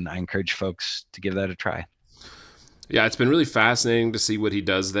 And I encourage folks to give that a try. Yeah, it's been really fascinating to see what he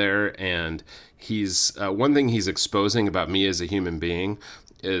does there. And he's one thing he's exposing about me as a human being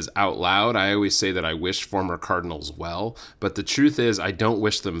is out loud. I always say that I wish former Cardinals well, but the truth is I don't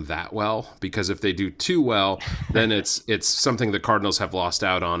wish them that well, because if they do too well, then it's something the Cardinals have lost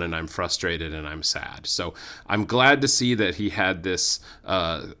out on, and I'm frustrated and I'm sad. So I'm glad to see that he had this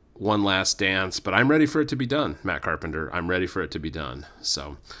one last dance, but I'm ready for it to be done, Matt Carpenter. I'm ready for it to be done.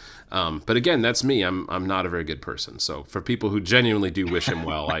 So but again, that's me. I'm not a very good person. So for people who genuinely do wish him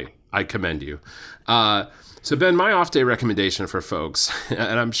well, I commend you. So Ben, my off-day recommendation for folks,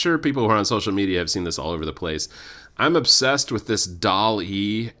 and I'm sure people who are on social media have seen this all over the place. I'm obsessed with this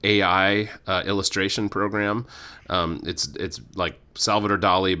DALL-E AI illustration program. It's like Salvador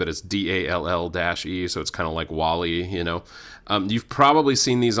Dali, but it's DALL-E, so it's kind of like WALL-E, You've probably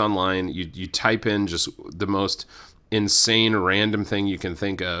seen these online. You type in just the most insane random thing you can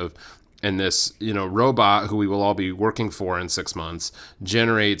think of, and this robot, who we will all be working for in 6 months,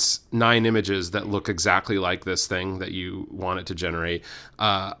 generates 9 images that look exactly like this thing that you want it to generate.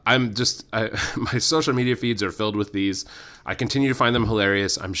 My social media feeds are filled with these. I continue to find them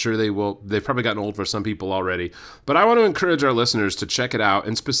hilarious. I'm sure they've probably gotten old for some people already, but I want to encourage our listeners to check it out.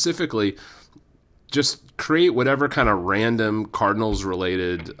 And specifically, just create whatever kind of random Cardinals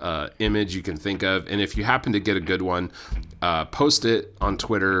related image you can think of. And if you happen to get a good one, post it on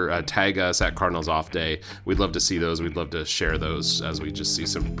Twitter, tag us at Cardinals Off Day. We'd love to see those. We'd love to share those as we just see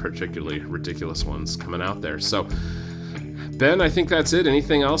some particularly ridiculous ones coming out there. So, Ben, I think that's it.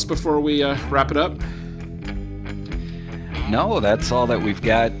 Anything else before we wrap it up? No, that's all that we've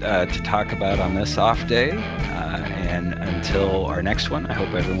got to talk about on this off day. And until our next one, I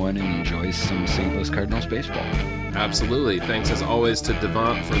hope everyone enjoys some St. Louis Cardinals baseball. Absolutely. Thanks as always to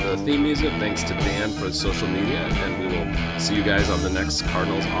Devant for the theme music. Thanks to Dan for social media. And we will see you guys on the next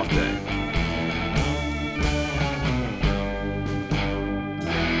Cardinals Off Day.